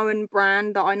for a known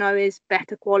brand that I know is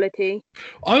better quality.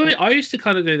 I used to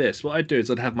kind of do this. What I'd do is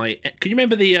I'd have my. Can you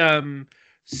remember the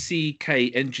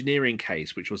CK engineering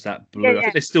case, which was that blue? I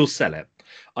think they still sell it.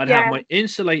 I'd have my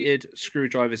insulated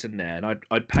screwdrivers in there, and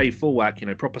I'd pay full whack,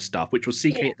 proper stuff, which was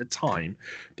CK at the time.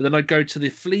 But then I'd go to the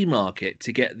flea market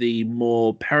to get the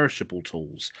more perishable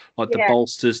tools, like the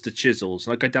bolsters, the chisels,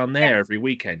 and I'd go down there every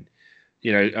weekend.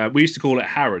 We used to call it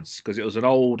Harrods because it was an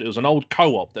old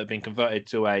co-op that had been converted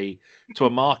to a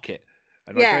market,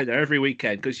 and I go there every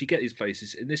weekend because you get these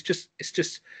places, and it's just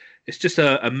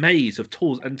a maze of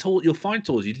tools, and you'll find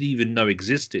tools you didn't even know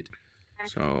existed.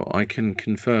 So I can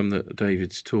confirm that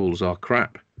David's tools are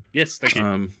crap. Yes, thank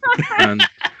you. And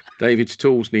David's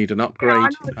tools need an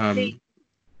upgrade. Come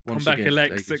back,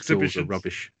 Alex. David's tools are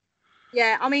rubbish.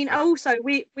 Yeah, I mean, also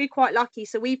we're quite lucky,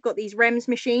 so we've got these REMS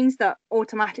machines that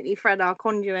automatically thread our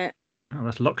conduit. Oh,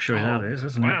 that's luxury nowadays,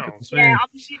 isn't it? Yeah,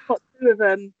 we've got 2 of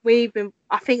them. The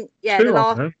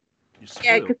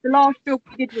last job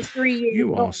we did was 3 years.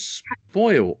 You are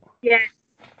spoiled. Yeah,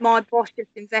 my boss just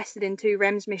invested in 2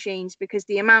 REMS machines because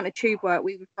the amount of tube work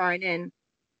we were throwing in.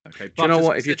 Okay, do you know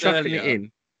what? If you're chucking it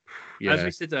in, as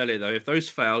we said earlier, though, if those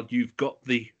failed, you've got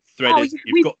the threaders,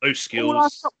 you've got those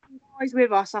skills. Guys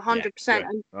with us 100%,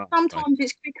 and sometimes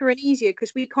it's quicker and easier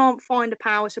because we can't find a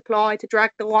power supply to drag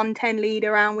the 110 lead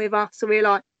around with us. So we're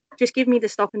like, just give me the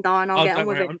stop and die, and I'll get on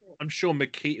with it. I'm sure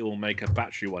Makita will make a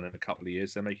battery one in a couple of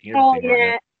years. They're making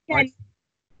everything right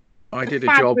now. I did a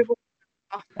job.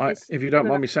 If you don't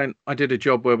mind me saying, I did a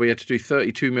job where we had to do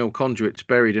 32 mil conduits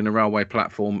buried in a railway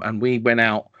platform, and we went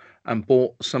out and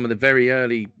bought some of the very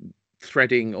early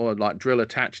threading or like drill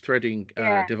attached threading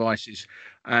devices.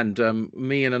 And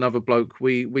me and another bloke,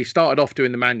 we started off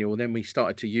doing the manual, then we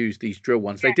started to use these drill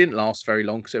ones. They didn't last very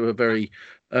long because they were very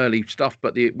early stuff,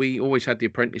 but we always had the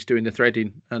apprentice doing the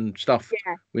threading and stuff.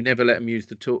 We never let them use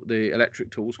the electric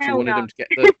tools because we wanted them to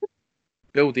get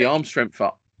build the arm strength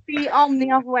up. I'm the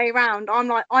other way around. I'm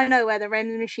like, I know where the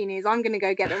REMS machine is. I'm going to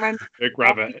go get the REMS. Go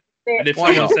grab it. And if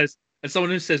someone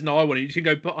who says no, I want it, you can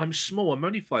go. But I'm small. I'm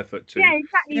only 5'2". Yeah,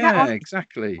 exactly. Yeah,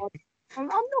 exactly. I'm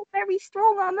not very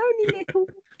strong. I'm only little.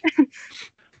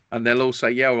 And they'll all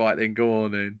say, "Yeah, all right, then go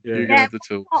on then. You go have the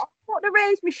tools." I've got the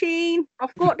REMS machine.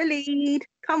 I've got the lead.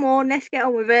 Come on, let's get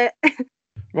on with it.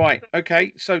 Right.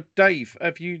 Okay. So, Dave,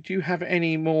 do you have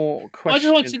any more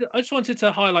questions? I just wanted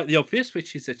to highlight the obvious,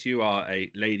 which is that you are a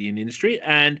lady in the industry,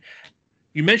 and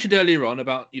you mentioned earlier on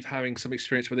about you having some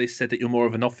experience where they said that you're more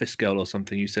of an office girl or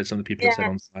something. You said some of the people have said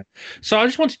on site. So I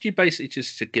just wanted you basically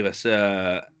just to give us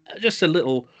just a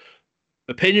little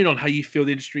opinion on how you feel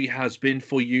the industry has been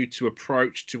for you to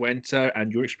approach, to enter,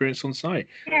 and your experience on site.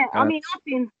 Yeah, I mean, I've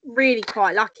been really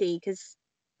quite lucky because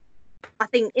I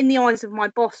think in the eyes of my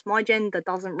boss, my gender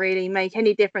doesn't really make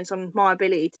any difference on my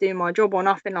ability to do my job or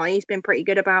nothing. Like, he's been pretty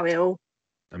good about it all.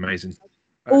 Amazing.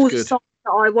 All the sites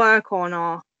that I work on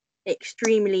are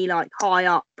extremely high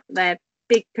up. They're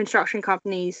big construction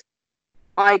companies.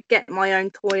 I get my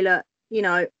own toilet,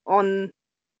 on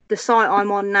the site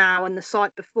I'm on now and the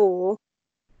site before.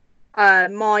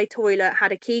 My toilet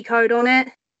had a key code on it,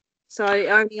 so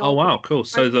only. Oh wow, cool!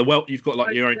 So you've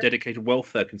got your own dedicated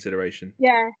welfare consideration.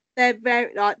 Yeah, they're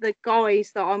very the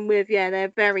guys that I'm with. Yeah,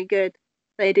 they're very good.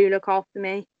 They do look after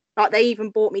me. They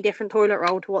even bought me different toilet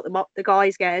roll to what the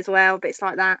guys get as well. Bits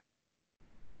like that.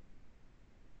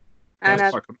 And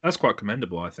that's quite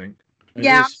commendable, I think.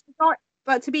 Yeah,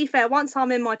 but to be fair, once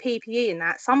I'm in my PPE and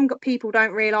that, some people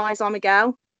don't realise I'm a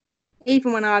girl.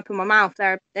 Even when I open my mouth,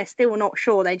 they're still not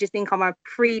sure. They just think I'm a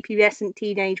prepubescent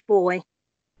teenage boy.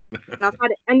 And I've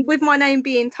had it, and with my name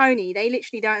being Tony, they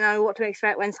literally don't know what to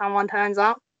expect when someone turns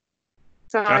up.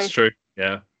 So That's true.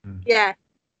 Yeah. yeah,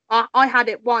 I had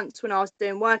it once when I was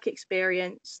doing work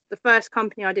experience. The first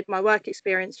company I did my work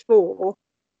experience for,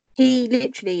 he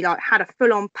literally like had a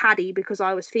full-on paddy because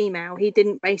I was female. He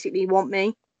didn't basically want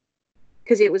me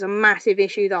because it was a massive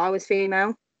issue that I was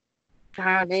female.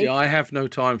 Apparently. See, I have no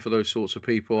time for those sorts of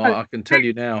people. I can tell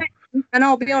you now. And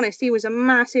I'll be honest, he was a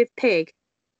massive pig.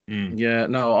 Yeah,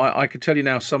 no, I can tell you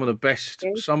now. Some of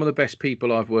the best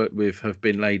people I've worked with have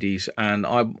been ladies, and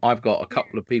I've got a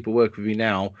couple of people working with me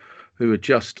now who are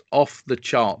just off the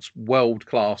charts, world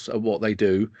class at what they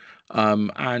do,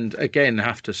 and again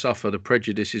have to suffer the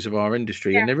prejudices of our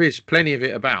industry, and there is plenty of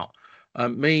it about.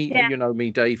 You know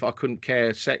me, Dave. I couldn't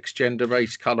care sex, gender,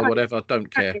 race, color, whatever. Don't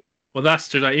care. Well, that's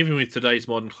today. Even with today's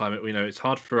modern climate, we know it's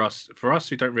hard for us. For us,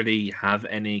 who don't really have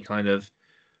any kind of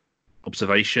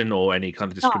observation or any kind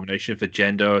of discrimination for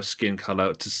gender or skin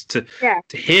color, to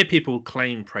hear people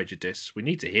claim prejudice, we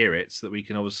need to hear it so that we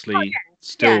can obviously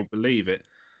still believe it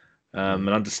and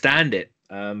understand it.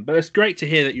 But it's great to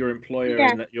hear that your employer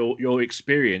and that your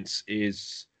experience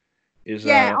is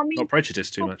not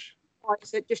prejudiced too much. I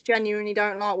just genuinely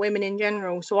don't like women in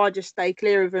general, so I just stay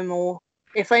clear of them. Or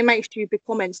if they make stupid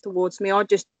comments towards me, I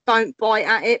just don't bite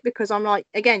at it, because I'm like,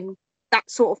 again, that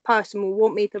sort of person will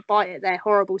want me to bite at their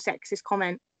horrible sexist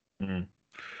comment. And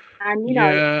you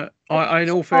know, in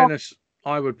all fairness,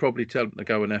 I would probably tell them to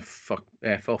go and f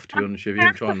off, to be honest with you,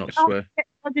 and try not to swear.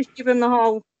 I just give them the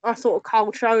whole sort of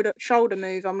cold shoulder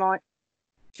move. I'm like,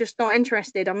 just not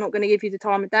interested. I'm not going to give you the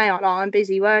time of day. I'm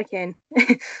busy working.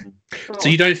 So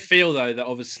you don't feel though that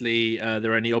obviously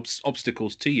there are any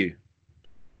obstacles to you?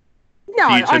 No,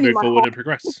 for you to move forward and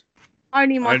progress.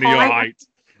 Only your height.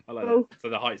 I like that. So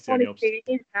the height's the only obstacle.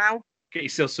 It is now. Get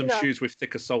yourself some shoes with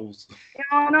thicker soles.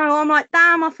 Oh no, I'm like,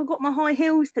 damn, I forgot my high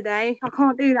heels today. I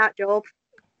can't do that job.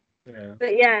 Yeah.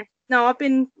 But yeah, no, I've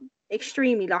been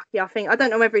extremely lucky. I think, I don't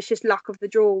know whether it's just luck of the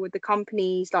draw with the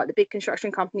companies, like the big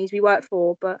construction companies we work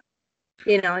for, but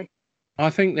you know. I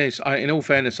think in all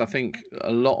fairness, I think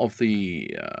a lot of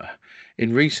the,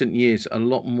 in recent years, a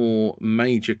lot more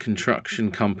major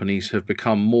construction companies have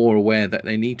become more aware that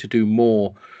they need to do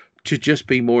more to just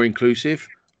be more inclusive,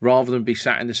 rather than be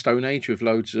sat in the Stone Age with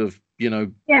loads of,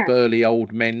 burly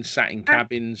old men sat in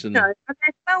cabins. And there's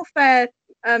welfare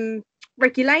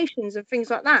regulations and things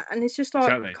like that. And it's just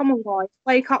like, come on, guys,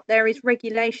 wake up. There is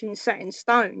regulations set in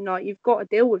stone. Like, you've got to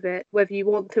deal with it, whether you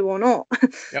want to or not.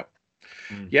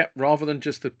 Yep, rather than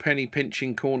just the penny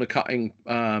pinching, corner cutting,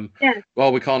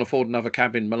 well, we can't afford another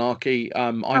cabin malarkey.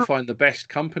 I find the best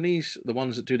companies, the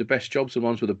ones that do the best jobs, the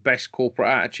ones with the best corporate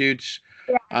attitudes.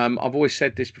 I've always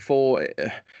said this before,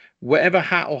 whatever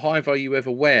hat or hivo you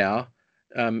ever wear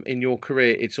in your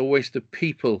career, it's always the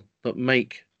people that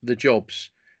make the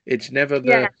jobs. It's never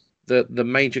the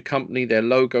major company, their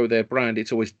logo, their brand.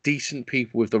 It's always decent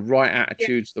people with the right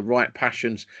attitudes, the right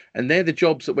passions, and they're the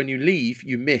jobs that when you leave,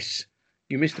 you miss.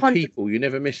 You miss the 100%. People. You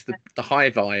never miss the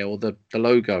hive-eye or the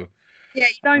logo. Yeah,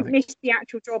 you don't miss the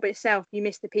actual job itself. You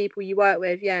miss the people you work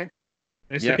with. Yeah.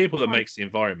 It's the people that makes the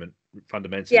environment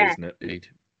fundamentally, isn't it?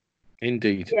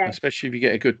 Indeed. Yeah. Especially if you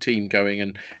get a good team going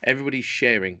and everybody's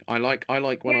sharing. I like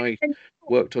when I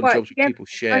worked on jobs with people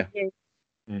share.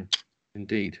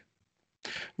 Indeed.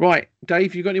 Right,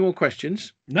 Dave, you got any more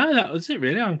questions? No, that was it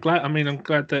really. I'm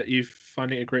glad that you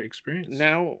find it a great experience.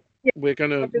 Now we're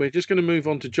just gonna move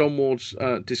on to John Ward's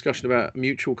discussion about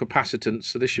mutual capacitance.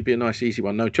 So this should be a nice, easy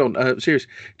one. No, John, serious.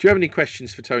 Do you have any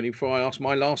questions for Tony before I ask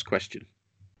my last question?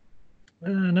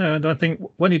 No, and I think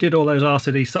when you did all those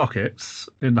RCD sockets,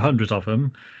 in the hundreds of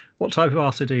them, what type of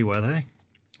RCD were they?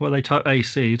 Were they type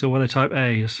ACs or were they type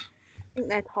A's? I think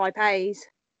they're type A's.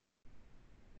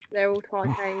 They're all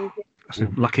type A's. That's a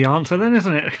lucky answer then,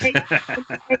 isn't it?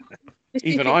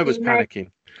 Even I was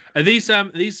panicking. Are these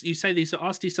you say these are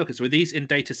RCD sockets? Were these in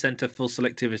data center for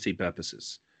selectivity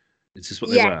purposes? Is this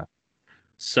what they were?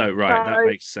 So that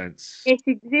makes sense. It's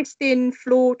existing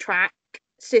floor track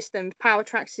system, power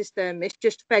track system. It's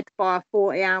just fed by a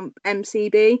 40 amp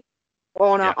MCB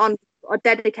on a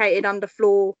dedicated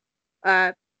underfloor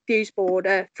fuse board,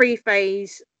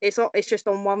 3-phase. It's just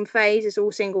on one phase. It's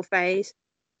all single phase,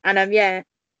 and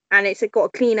and it's got a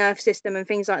clean earth system and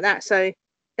things like that. So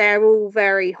they're all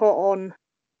very hot on.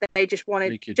 They just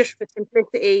wanted, leakage. Just for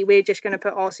simplicity, we're just going to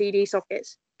put RCD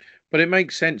sockets. But it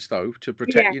makes sense, though, to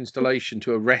protect the installation,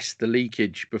 to arrest the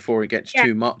leakage before it gets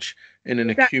too much in an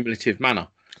accumulative manner.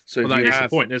 So that's the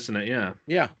point, isn't it?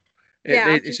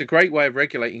 It's a great way of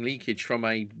regulating leakage from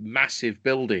a massive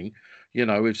building You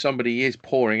know, if somebody is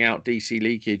pouring out DC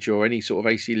leakage or any sort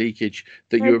of AC leakage,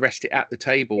 that you arrest it at the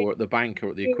table or at the bank or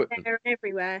at the equipment. They're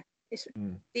everywhere. It's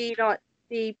Mm.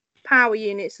 the power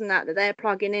units and that they're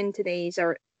plugging into these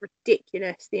are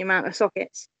ridiculous. The amount of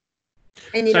sockets,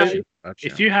 and you So know,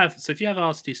 if you have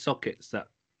RCD sockets that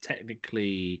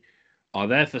technically are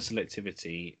there for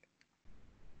selectivity,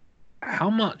 how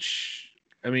much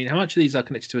of these are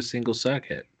connected to a single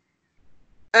circuit,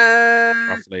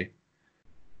 roughly?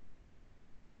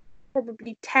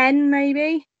 probably 10,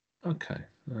 maybe Okay.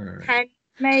 All right. 10,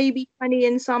 maybe 20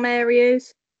 in some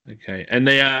areas. Okay. And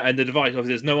the device, obviously,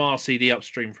 there's no RCD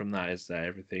upstream from that, is there?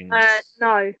 Everything.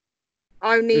 No,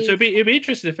 only. So it'd be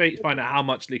interesting to find out how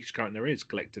much leakage current there is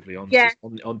collectively on Yeah.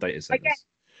 on data I centers. guess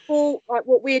for like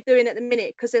what we're doing at the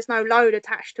minute, because there's no load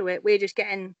attached to it, we're just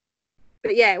getting.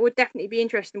 But yeah, it would definitely be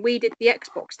interesting. We did the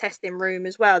Xbox testing room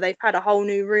as well. They've had a whole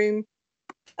new room,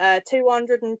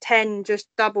 210 just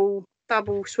double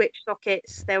switch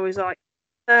sockets. There was like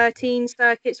 13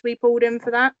 circuits we pulled in for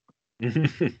that.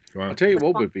 Wow. I'll tell you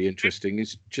what would be interesting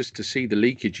is just to see the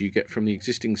leakage you get from the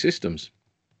existing systems.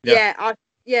 Yeah.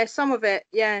 Yeah, some of it,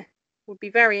 would be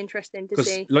very interesting to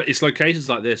see. Because it's locations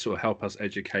like this will help us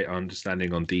educate our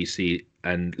understanding on DC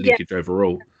and leakage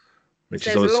overall, which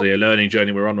is There's obviously a learning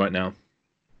journey we're on right now.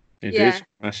 It is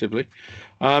massively.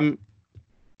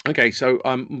 Okay, so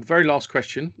very last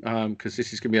question, because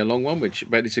this is going to be a long one,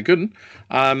 but it's a good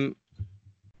one.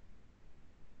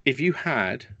 If you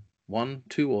had 1,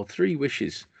 2, or 3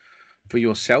 wishes for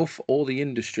yourself or the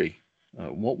industry,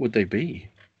 what would they be?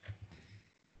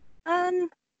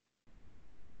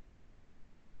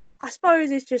 I suppose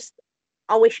it's just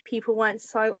I wish people weren't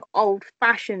so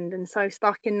old-fashioned and so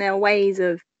stuck in their ways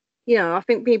of, I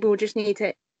think people just need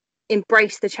to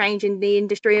embrace the change in the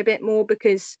industry a bit more,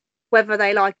 because whether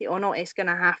they like it or not, it's going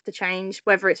to have to change,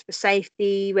 whether it's for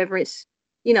safety, whether it's,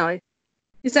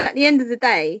 because at the end of the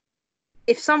day,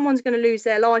 if someone's going to lose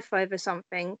their life over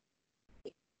something,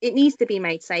 it needs to be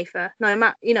made safer, no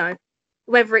matter,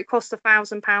 whether it costs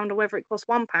 £1,000 or whether it costs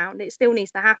 £1, it still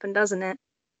needs to happen, doesn't it?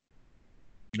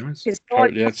 Nice.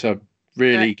 Totally,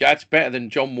 that's better than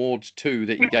John Ward's 2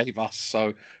 that you gave us.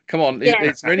 So come on,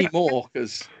 is there any more?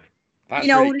 Because that's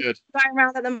really good. Going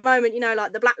around at the moment,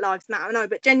 like the Black Lives Matter, no,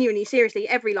 but genuinely, seriously,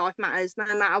 every life matters, no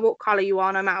matter what colour you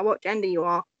are, no matter what gender you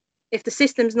are. If the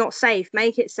system's not safe,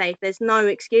 make it safe. There's no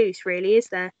excuse, really, is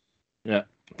there? Yeah.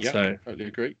 So totally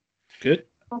agree. Good.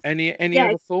 Any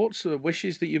other thoughts or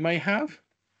wishes that you may have?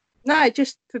 No,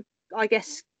 just for, I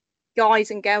guess,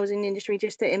 guys and girls in the industry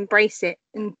just to embrace it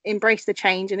and embrace the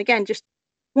change, and again just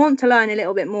want to learn a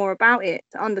little bit more about it,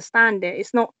 to understand it.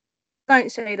 It's not,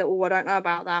 don't say that, I don't know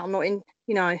about that, I'm not in,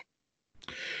 why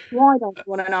don't you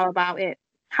want to know about it?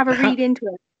 Have a read into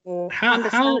it more.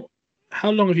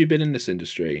 How long have you been in this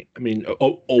industry? I mean,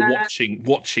 or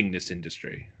watching this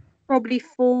industry? Probably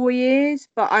 4 years,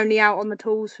 but only out on the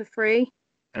tools for free.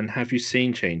 And have you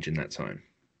seen change in that time?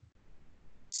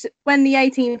 So when the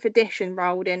 18th edition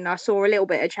rolled in, I saw a little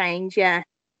bit of change,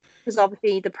 because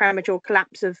obviously the premature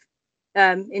collapse of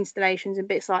installations and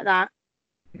bits like that.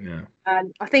 Yeah.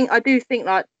 I do think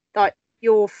like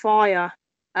your fire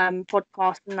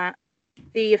podcast and that,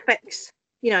 the effects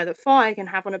that fire can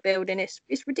have on a building, it's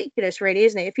ridiculous, really,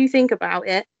 isn't it? If you think about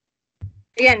it.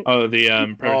 Again,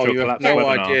 premature you collapse. have no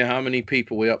webinar. idea how many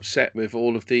people we upset with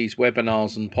all of these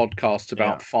webinars and podcasts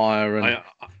about fire, and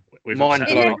mind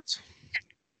blowing.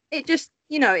 It just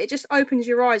it just opens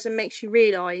your eyes and makes you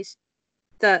realise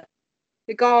that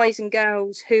the guys and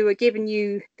girls who are giving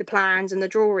you the plans and the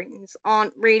drawings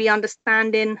aren't really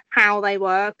understanding how they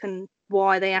work and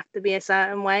why they have to be a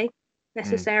certain way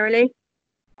necessarily.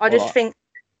 I just think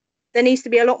there needs to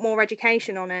be a lot more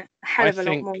education on it, a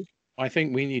lot more. I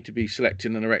think we need to be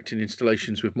selecting and erecting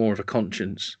installations with more of a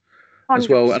conscience 100%. as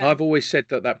well. And I've always said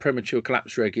that premature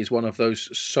collapse reg is one of those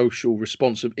social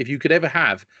responsive. If you could ever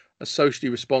have a socially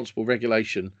responsible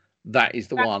regulation, that is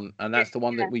the one, and that's the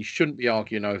one that we shouldn't be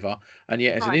arguing over. And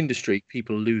yet, as an industry,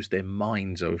 people lose their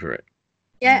minds over it.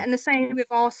 Yeah, and the same with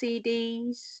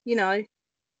RCDs, Yeah,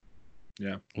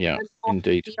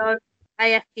 indeed.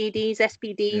 AFDDs,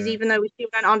 SPDs, even though we still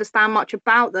don't understand much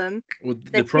about them. Well,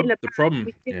 the problem,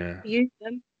 use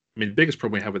them. I mean, the biggest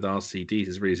problem we have with RCDs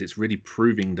is it's really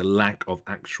proving the lack of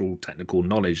actual technical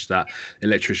knowledge that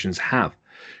electricians have.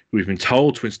 We've been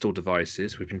told to install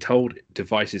devices. We've been told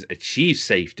devices achieve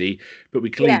safety, but we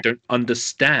clearly don't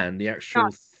understand the actual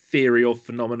theory or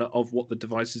phenomena of what the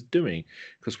device is doing,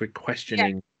 because we're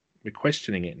questioning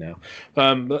it now.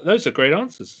 But those are great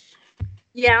answers.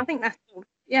 Yeah, I think that's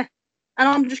and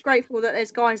I'm just grateful that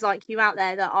there's guys like you out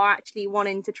there that are actually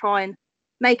wanting to try and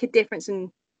make a difference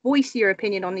and voice your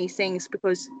opinion on these things,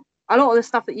 because a lot of the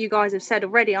stuff that you guys have said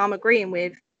already, I'm agreeing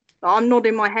with. Like, I'm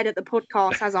nodding my head at the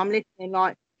podcast as I'm listening.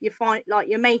 Like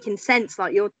you're making sense.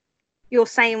 Like you're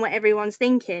saying what everyone's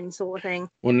thinking, sort of thing.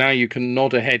 Well, now you can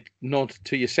nod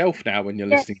to yourself now when you're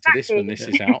listening to this when this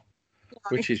is out,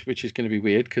 which is going to be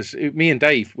weird because me and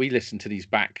Dave, we listen to these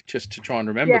back just to try and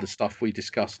remember the stuff we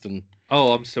discussed. And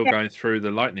I'm still going through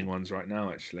the Lightning ones right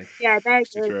now, actually. Yeah, they're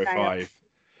good. 305.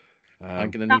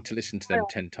 I'm going to need to listen to them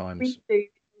 10 times.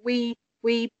 We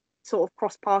sort of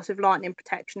cross paths with lightning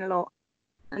protection a lot,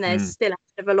 and there's still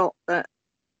a lot that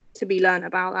to be learned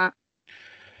about that.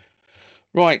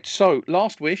 Right, so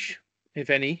last wish, if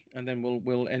any, and then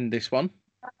we'll end this one.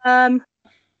 I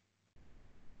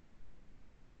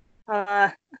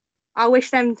wish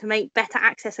them to make better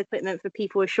access equipment for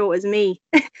people as short as me.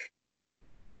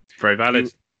 Very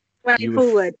valid. Going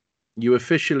forward. You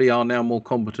officially are now more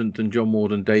competent than John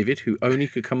Ward and David, who only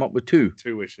could come up with two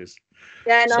wishes.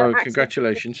 Yeah, no, so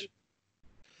congratulations.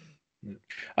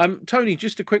 Tony,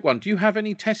 just a quick one. Do you have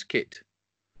any test kit?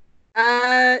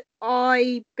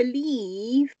 I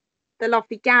believe the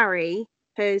lovely Gary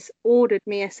has ordered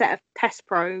me a set of test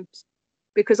probes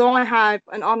because I have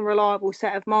an unreliable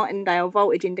set of Martindale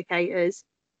voltage indicators,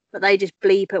 but they just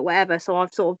bleep at whatever. So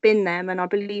I've sort of bin them, and I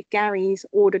believe Gary's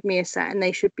ordered me a set, and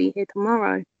they should be here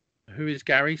tomorrow. Who is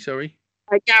Gary? Sorry.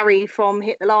 Gary from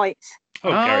Hit the Lights.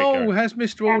 Gary. Has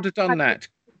Mr. Order done that?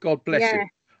 God bless him.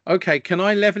 Okay, can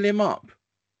I level him up?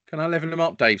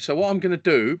 Dave? So what I'm going to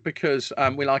do, because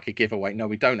we like a giveaway. No,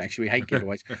 we don't actually. We hate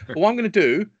giveaways. But what I'm going to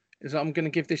do is I'm going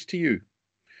to give this to you.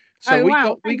 So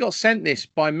we got sent this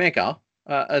by Mega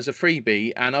as a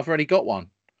freebie, and I've already got one.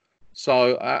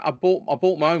 So I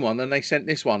bought my own one, and they sent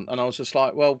this one, and I was just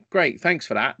like, well, great, thanks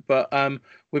for that. But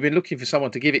we've been looking for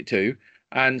someone to give it to,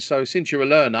 and so since you're a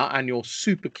learner and you're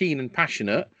super keen and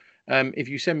passionate, if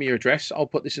you send me your address, I'll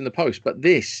put this in the post. But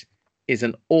this is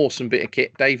an awesome bit of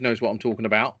kit. Dave knows what I'm talking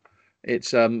about.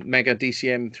 It's Mega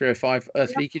DCM 305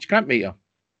 earth leakage clamp meter.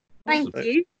 Thank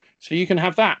you. So you can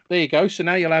have that. There you go. So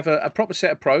now you'll have a proper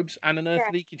set of probes and an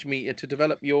earth leakage meter to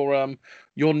develop your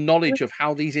knowledge of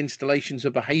how these installations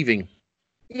are behaving.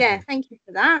 Yeah, thank you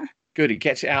for that. Good. It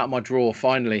gets it out of my drawer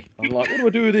finally. I'm like, what do I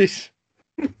do with this?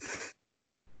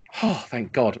 Oh,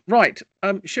 thank God. Right.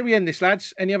 Shall we end this,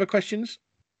 lads? Any other questions?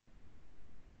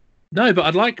 No, but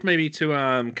I'd like maybe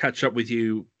to catch up with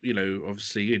you. You know,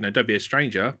 obviously, don't be a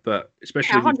stranger, but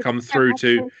especially if you've come through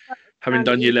to having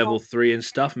done your level 3 and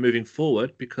stuff moving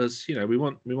forward, because we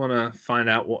want to find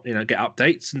out what get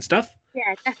updates and stuff.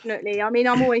 Yeah, definitely. I mean,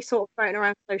 I'm always sort of floating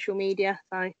around social media,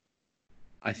 so.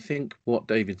 I think what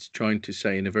David's trying to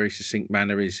say in a very succinct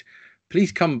manner is,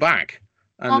 please come back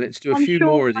and let's do a few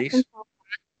more of these.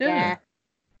 Yeah.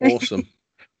 Awesome.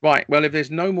 Right. Well, if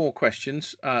there's no more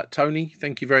questions, Tony,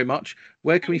 thank you very much.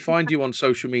 Where can we find you on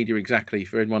social media exactly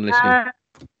for everyone listening?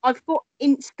 I've got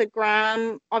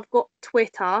Instagram, I've got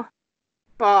Twitter,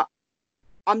 but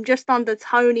I'm just under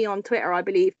Tony on Twitter, I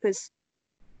believe, because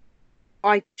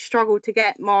I struggle to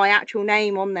get my actual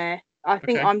name on there. I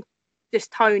think I'm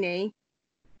just Tony.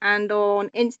 And on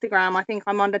Instagram, I think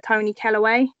I'm under Tony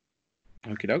Kellaway.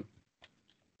 Okie doke.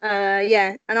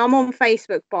 Yeah, and I'm on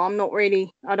Facebook, but I don't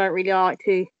really like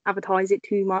to advertise it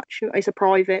too much. It's a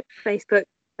private Facebook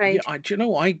page. Yeah, do you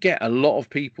know, I get a lot of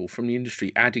people from the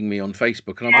industry adding me on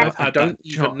Facebook, and I don't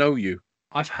even know you.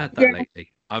 I've had that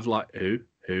lately. I've like, who?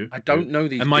 I don't know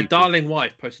these. And my people. darling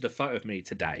wife posted a photo of me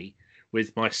today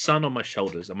with my son on my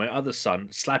shoulders and my other son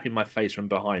slapping my face from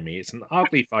behind me. It's an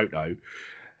ugly photo,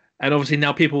 and obviously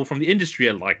now people from the industry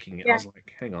are liking it. I was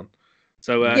like, hang on.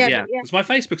 So because my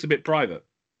Facebook's a bit private.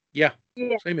 Yeah.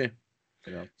 Same here.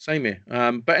 Yeah. Same here.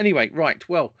 But anyway, right.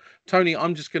 Well, Tony,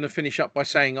 I'm just going to finish up by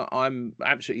saying I'm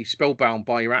absolutely spellbound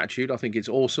by your attitude. I think it's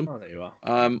awesome. Oh, there you are.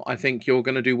 I think you're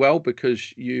going to do well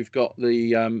because you've got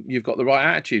the right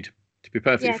attitude, to be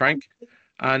perfectly frank.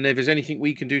 And if there's anything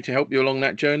we can do to help you along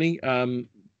that journey,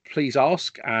 please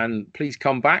ask and please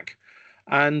come back.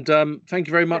 And thank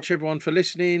you very much, everyone, for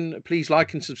listening. Please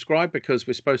like and subscribe because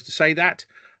we're supposed to say that.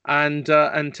 And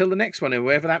until the next one, and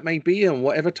wherever that may be and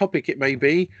whatever topic it may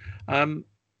be, thank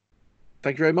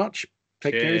you very much.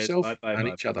 Take care of yourself and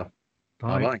each other.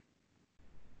 Bye. Bye-bye.